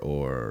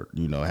or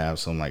have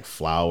some like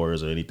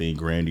flowers or anything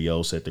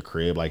grandiose at the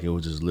crib. Like, it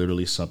was just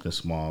literally something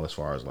small, as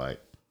far as like,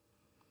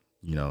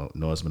 know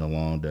it's been a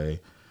long day.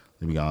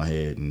 Let me go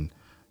ahead and,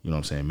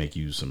 make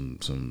you some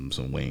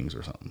wings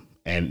or something.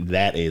 And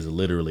that is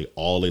literally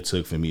all it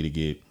took for me to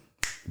get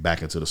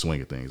back into the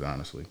swing of things,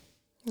 honestly.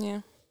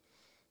 Yeah.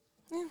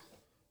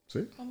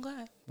 See? I'm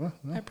glad. Well,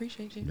 I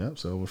appreciate you. Yep.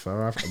 So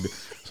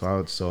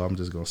so I'm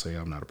just gonna say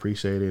I'm not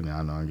appreciated, and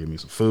I know I'm giving me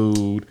some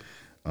food.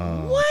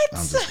 What?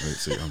 I'm just playing.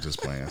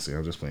 See,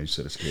 I'm just playing. You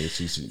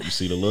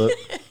see the look.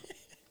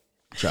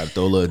 Try to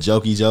throw a little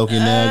jokey in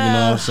there, you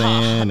know what I'm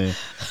saying? And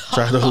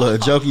try to throw a little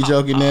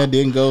jokey in there,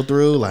 didn't go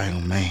through. Like,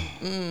 oh,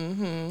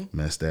 man.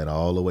 Messed that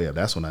all the way up.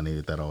 That's when I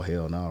needed that all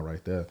hell no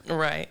right there.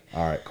 Right.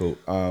 All right, cool.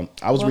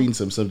 I was reading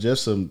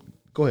some.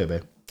 Go ahead,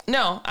 babe.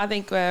 No, I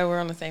think we're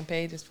on the same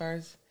page as far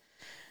as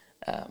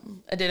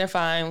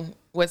identifying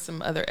what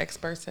some other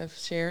experts have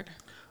shared.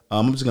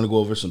 I'm just going to go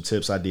over some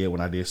tips I did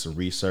when I did some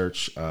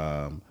research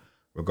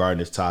regarding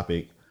this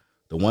topic.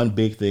 The one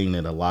big thing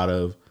that a lot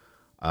of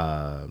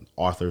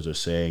authors are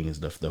saying is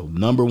the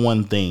number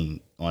one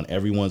thing on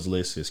everyone's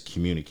list is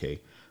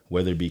communicate,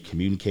 whether it be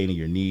communicating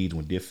your needs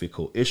when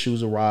difficult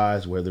issues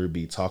arise, whether it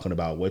be talking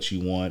about what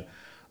you want,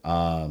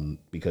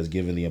 because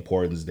given the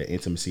importance that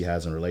intimacy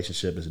has in a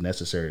relationship, it's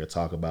necessary to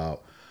talk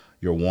about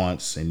your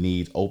wants and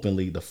needs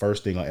openly. The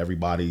first thing on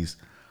everybody's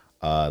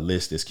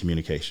list is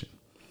communication.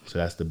 So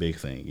that's the big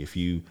thing. If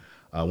you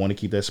want to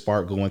keep that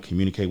spark going,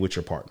 communicate with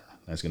your partner.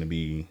 That's going to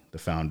be the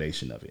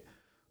foundation of it.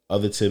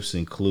 Other tips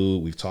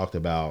include, we've talked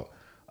about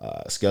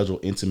schedule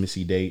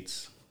intimacy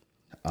dates.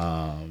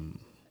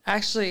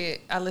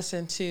 Actually, I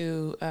listened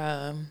to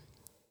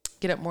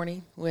Get Up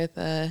Morning with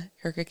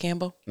Erica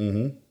Campbell.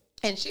 Mm-hmm.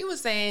 And she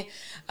was saying,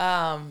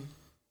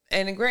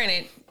 and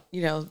granted,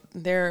 you know,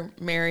 they're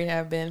married,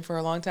 have been for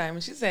a long time.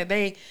 And she said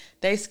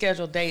they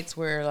schedule dates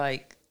where,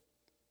 like,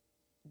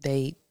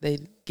 they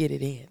get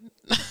it in.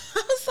 I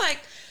was like,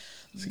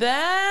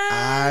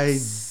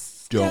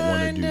 that's... don't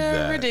want to do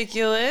that.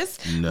 Ridiculous.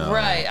 No.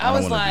 Right. I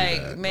was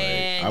like,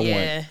 man,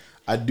 like,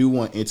 I do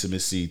want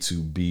intimacy to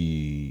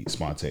be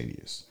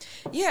spontaneous.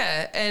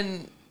 Yeah.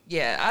 And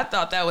yeah, I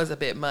thought that was a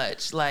bit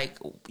much. Like,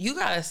 you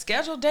got to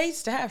schedule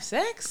dates to have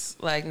sex?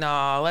 Like,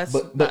 no, let's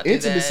but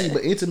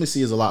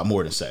intimacy is a lot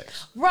more than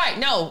sex. Right.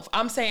 No,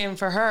 I'm saying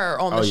for her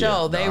on the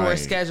show, they were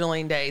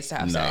scheduling dates to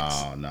have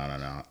sex.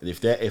 No.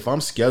 If I'm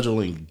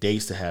scheduling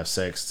dates to have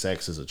sex,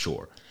 sex is a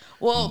chore.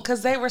 Well,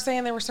 because they were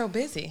saying they were so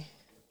busy.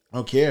 I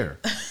don't care.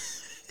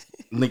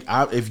 Like,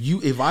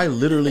 if I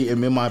literally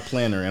am in my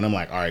planner and I'm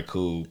like, all right,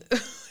 cool.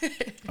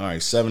 All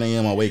right, 7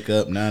 a.m. I wake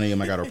up, 9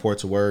 a.m. I got to report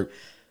to work.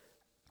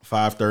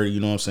 5:30, you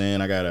know what I'm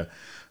saying? I got to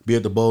be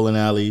at the bowling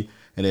alley,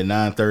 and at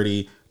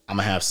 9:30 I'm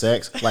gonna have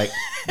sex. Like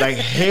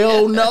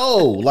hell no.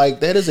 Like,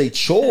 that is a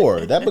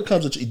chore. That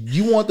becomes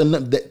you want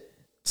that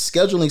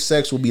scheduling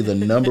sex will be the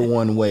number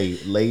one way.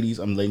 Ladies,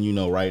 I'm letting you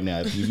know right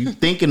now. If you're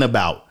thinking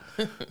about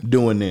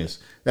doing this,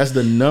 that's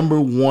the number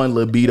one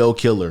libido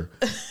killer.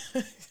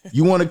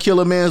 You want to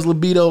kill a man's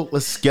libido?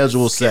 Let's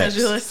schedule sex.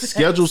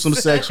 Schedule some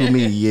sex with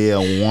me. Yeah,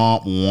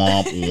 womp,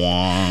 womp,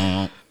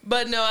 womp.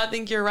 But no, I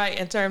think you're right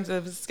in terms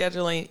of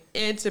scheduling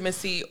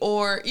intimacy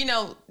or, you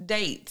know,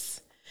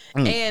 dates.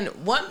 And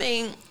one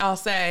thing I'll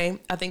say,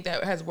 I think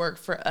that has worked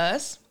for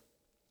us,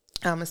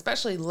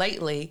 especially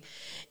lately,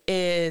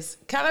 is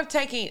kind of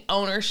taking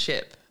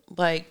ownership.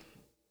 Like,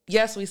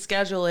 yes, we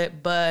schedule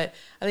it, but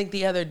I think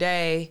the other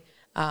day,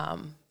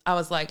 I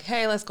was like,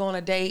 hey, let's go on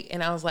a date.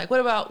 And I was like, what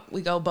about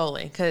we go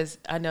bowling? Because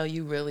I know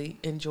you really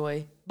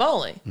enjoy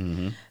bowling.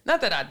 Mm-hmm.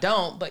 Not that I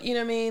don't, but you know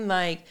what I mean?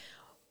 Like,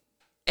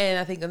 and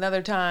I think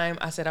another time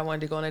I said I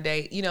wanted to go on a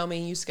date. You know what I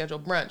mean? You schedule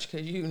brunch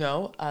because, you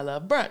know, I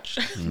love brunch.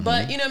 Mm-hmm.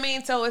 But you know what I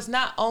mean? So it's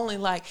not only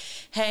like,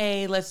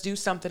 hey, let's do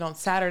something on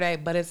Saturday,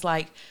 but it's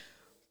like,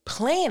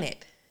 plan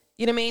it.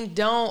 You know what I mean?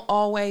 Don't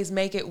always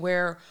make it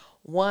where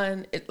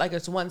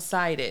it's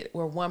one-sided,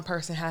 where one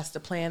person has to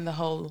plan the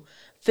whole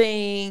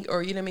thing,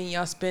 or you know what I mean,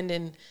 y'all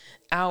spending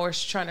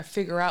hours trying to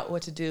figure out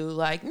what to do.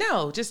 Like,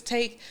 no, just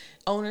take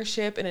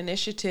ownership and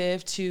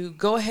initiative to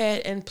go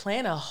ahead and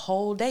plan a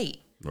whole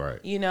date.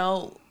 Right. You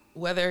know,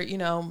 whether, you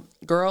know,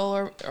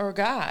 girl or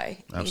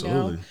guy.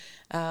 Absolutely.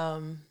 You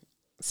know?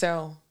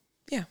 So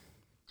yeah.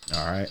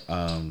 All right.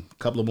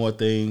 Couple of more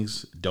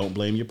things. Don't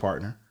blame your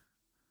partner.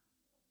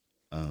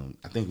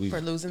 I think for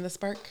losing the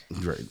spark.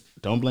 Right.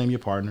 Don't blame your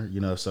partner. You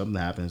know, if something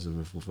happens,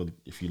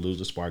 if you lose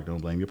the spark,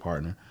 don't blame your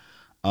partner.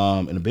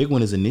 And the big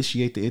one is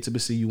initiate the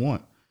intimacy you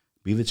want.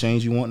 Be the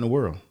change you want in the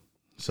world.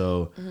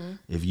 So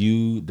if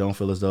you don't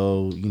feel as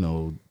though, you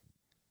know,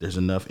 there's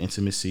enough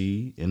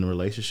intimacy in the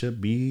relationship,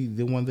 be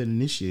the one that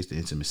initiates the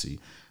intimacy.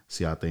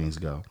 See how things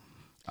go.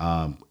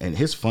 And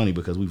it's funny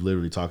because we've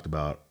literally talked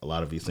about a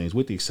lot of these things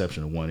with the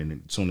exception of one.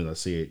 And as soon as I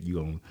say it,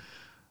 you're going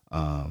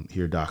to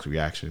hear Doc's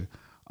reaction.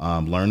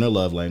 Learn their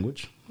love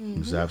language.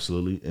 Mm-hmm.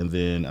 Absolutely. And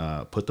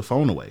then put the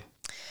phone away.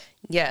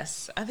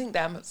 Yes. I think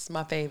that's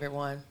my favorite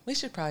one. We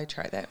should probably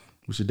try that.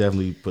 We should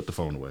definitely put the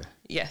phone away.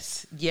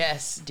 Yes.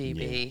 Yes,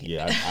 DB.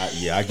 Yeah,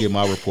 I get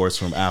my reports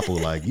from Apple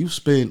like, you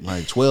spent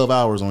like 12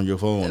 hours on your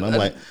phone. I'm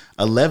like,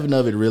 11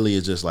 of it really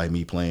is just like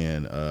me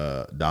playing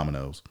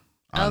dominoes.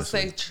 Honestly.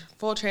 I'll say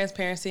full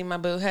transparency, my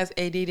boo has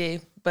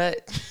ADD,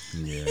 but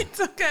yeah, it's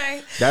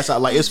okay. That's how,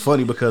 like, it's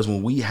funny because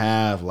when we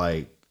have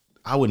like,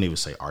 I wouldn't even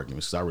say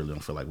arguments because I really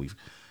don't feel like we've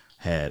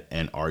had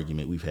an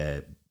argument. We've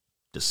had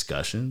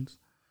discussions.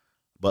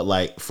 But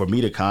like, for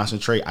me to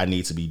concentrate,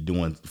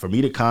 for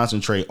me to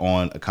concentrate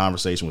on a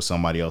conversation with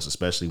somebody else,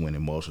 especially when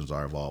emotions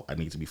are involved, I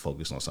need to be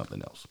focused on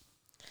something else,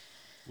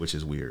 which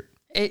is weird.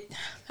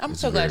 I'm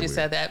so glad you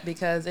said that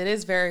because it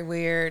is very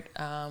weird.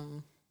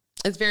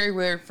 It's very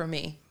weird for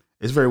me.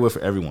 It's very weird for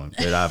everyone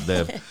that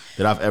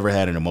I've ever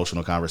had an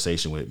emotional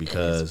conversation with,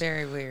 because It's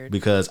very weird.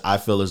 Because I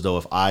feel as though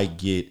if I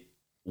get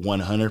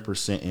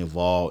 100%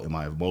 involved and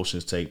my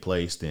emotions take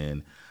place,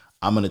 then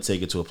I'm gonna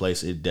take it to a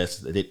place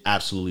it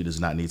absolutely does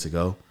not need to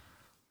go.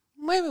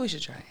 Maybe we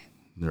should try it.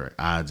 Right.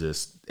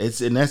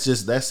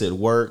 That's at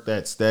work.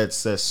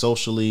 That's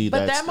socially.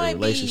 But that's that might the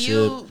relationship. be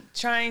you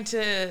trying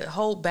to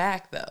hold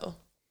back, though.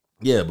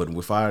 Yeah, but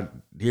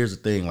here's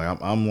the thing.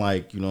 Like I'm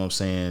like, you know what I'm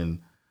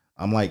saying.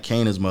 I'm like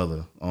Canaan's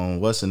mother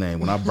on what's the name.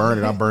 When I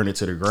burn it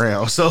to the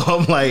ground. So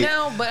I'm like,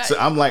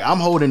 I'm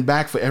holding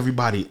back for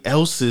everybody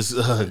else's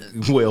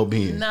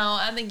well-being. No,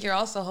 I think you're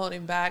also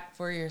holding back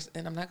for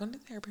and I'm not going to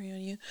do therapy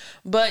on you,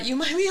 but you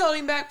might be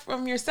holding back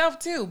from yourself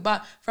too,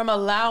 but from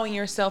allowing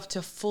yourself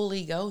to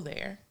fully go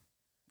there.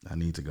 I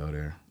need to go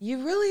there.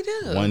 You really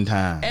do. One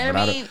time. And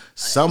but I mean,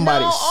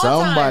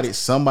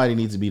 somebody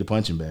needs to be the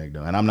punching bag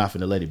though, and I'm not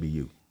finna let it be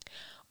you.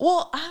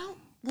 Well, I don't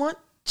want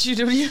you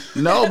to be.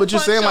 No, but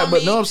you're saying like,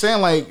 but no, I'm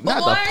saying like, but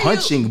not the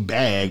punching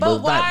bag,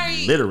 but not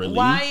literally.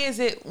 Why is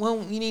it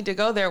when you need to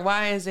go there?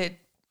 Why is it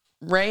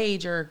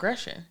rage or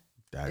aggression?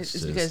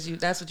 It's because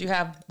that's what you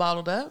have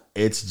bottled up.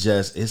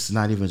 It's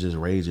not even just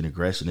rage and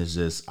aggression. It's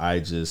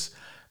just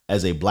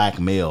as a black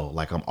male,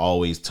 like I'm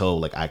always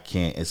told like I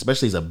can't,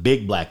 especially as a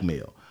big black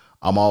male,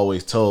 I'm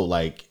always told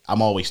like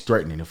I'm always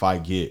threatening if I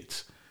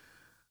get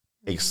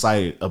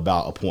excited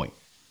about a point.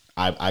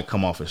 I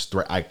come off as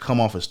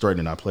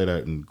threatening. I play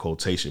that in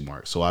quotation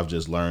marks. So I've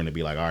just learned to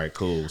be like, all right,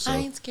 cool. So I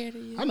ain't scared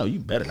of you. I know you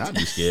better not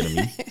be scared of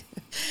me.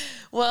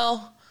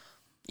 Well,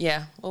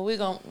 yeah. Well, we're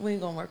gonna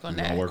work on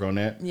that. Gonna work on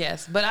that.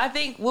 Yes, but I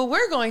think what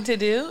we're going to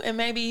do, and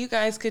maybe you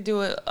guys could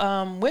do it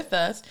with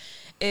us,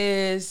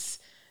 is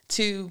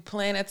to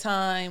plan a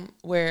time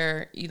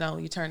where you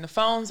turn the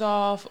phones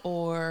off,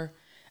 or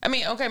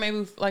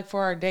maybe like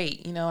for our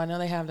date. I know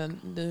they have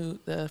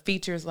the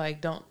features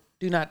like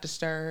do not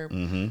disturb,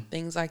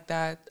 things like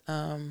that.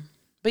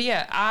 But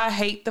yeah, I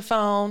hate the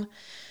phone.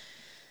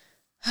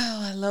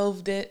 Oh, I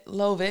loathe it.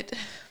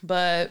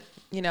 But,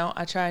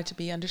 I try to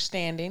be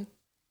understanding.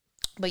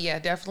 But yeah,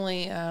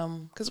 definitely,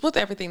 because with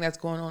everything that's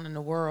going on in the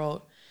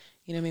world,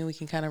 we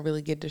can kind of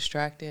really get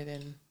distracted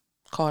and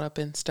caught up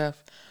in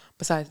stuff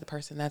besides the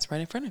person that's right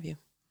in front of you.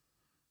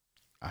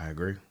 I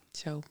agree.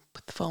 So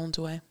put the phones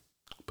away.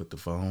 Put the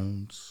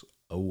phones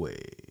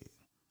away.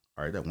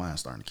 All right, that wine's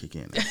starting to kick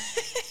in.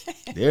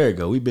 There you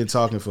go. We've been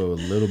talking for a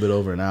little bit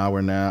over an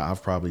hour now.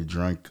 I've probably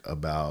drank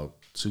about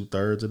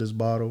 2/3 of this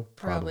bottle.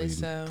 Probably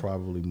so.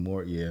 Probably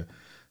more. Yeah.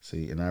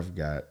 See, and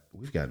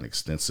we've got an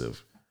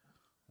extensive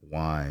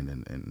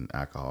wine and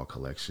alcohol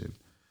collection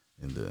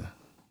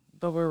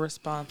But we're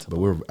responsible.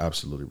 But we're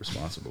absolutely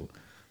responsible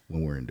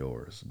when we're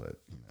indoors. But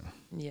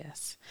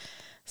Yes.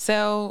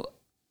 So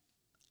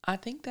I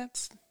think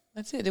that's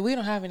it. We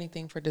don't have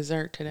anything for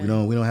dessert today. We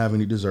don't have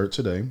any dessert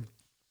today.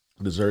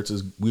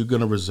 We're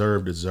going to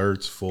reserve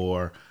desserts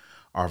for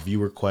our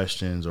viewer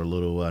questions or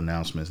little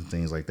announcements and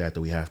things like that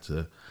we have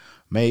to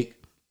make.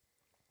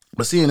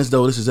 But seeing as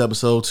though this is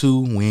episode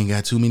 2, we ain't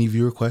got too many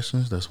viewer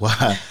questions. That's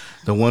why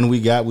the one we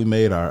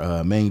made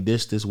our main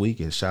dish this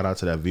week. And shout out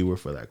to that viewer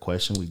for that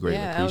question. We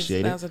greatly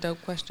appreciate it. That was a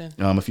dope question.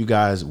 If you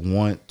guys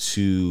want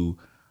to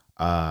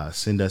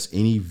send us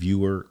any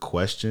viewer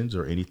questions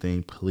or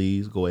anything,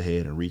 please go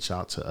ahead and reach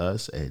out to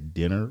us at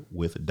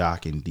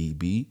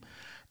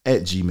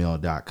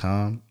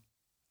dinnerwithdockanddb@gmail.com.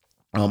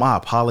 I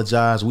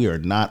apologize. We are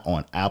not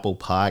on Apple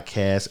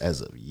Podcasts as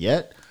of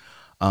yet.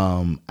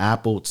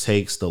 Apple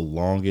takes the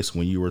longest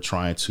when you were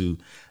trying to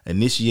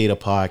initiate a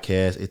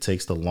podcast. It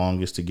takes the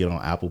longest to get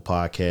on Apple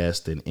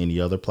Podcasts than any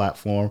other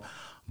platform.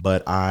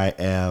 But I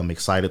am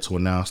excited to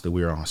announce that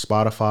we are on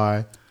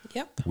Spotify.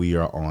 Yep. We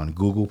are on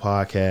Google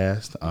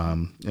Podcast,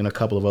 and a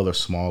couple of other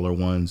smaller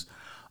ones.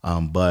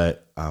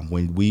 But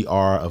when we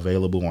are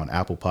available on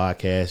Apple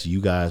Podcasts, you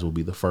guys will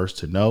be the first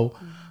to know.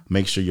 Mm-hmm.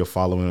 Make sure you're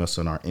following us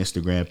on our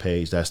Instagram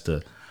page. That's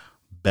the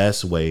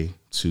best way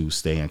to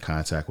stay in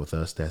contact with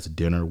us. That's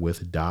Dinner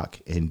with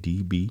Doc and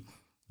DB.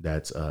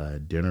 That's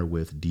Dinner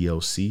with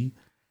DOC.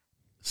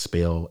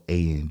 Spell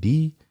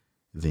A&D,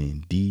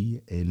 then D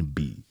and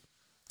B.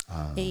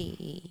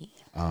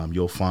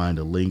 You'll find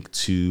a link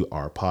to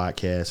our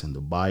podcast in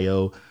the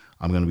bio.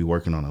 I'm going to be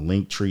working on a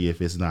link tree.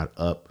 If it's not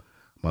up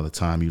by the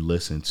time you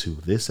listen to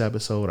this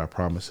episode, I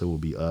promise it will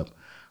be up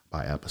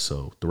by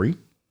episode 3.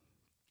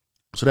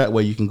 So that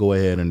way you can go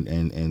ahead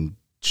and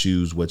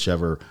choose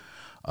whichever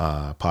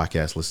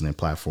podcast listening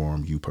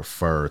platform you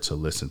prefer to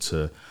listen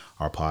to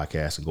our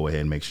podcast, and go ahead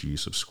and make sure you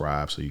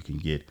subscribe so you can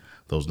get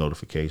those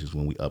notifications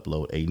when we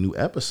upload a new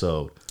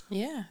episode.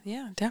 Yeah,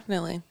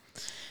 definitely.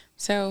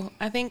 So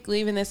I think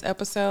leaving this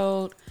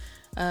episode,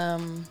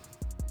 I'm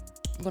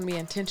going to be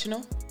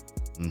intentional,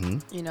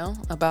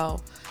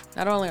 about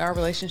not only our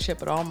relationship,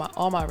 but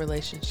all my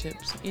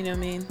relationships, you know what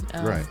I mean?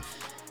 Right.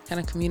 Kind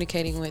of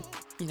communicating with,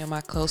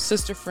 my close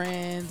sister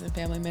friends and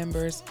family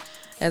members,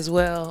 as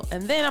well.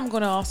 And then I'm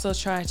going to also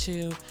try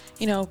to,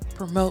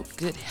 promote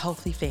good,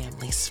 healthy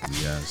families.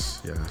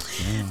 Yes.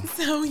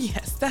 So,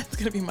 yes, that's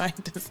going to be my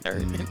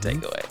dessert and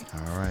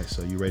takeaway. All right.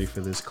 So you ready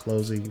for this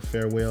closing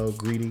farewell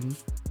greeting?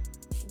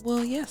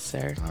 Well, yes,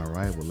 sir. All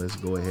right. Well, let's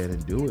go ahead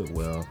and do it.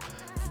 Well,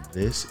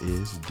 this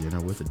is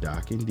Dinner with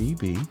Doc and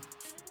DB.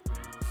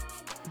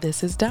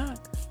 This is Doc.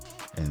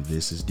 And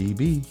this is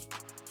DB.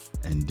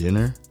 And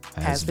dinner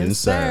has been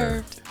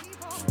served.